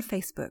following us on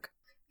Facebook,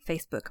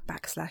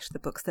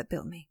 Facebook.com/thebooks that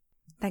built me.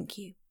 Thank you.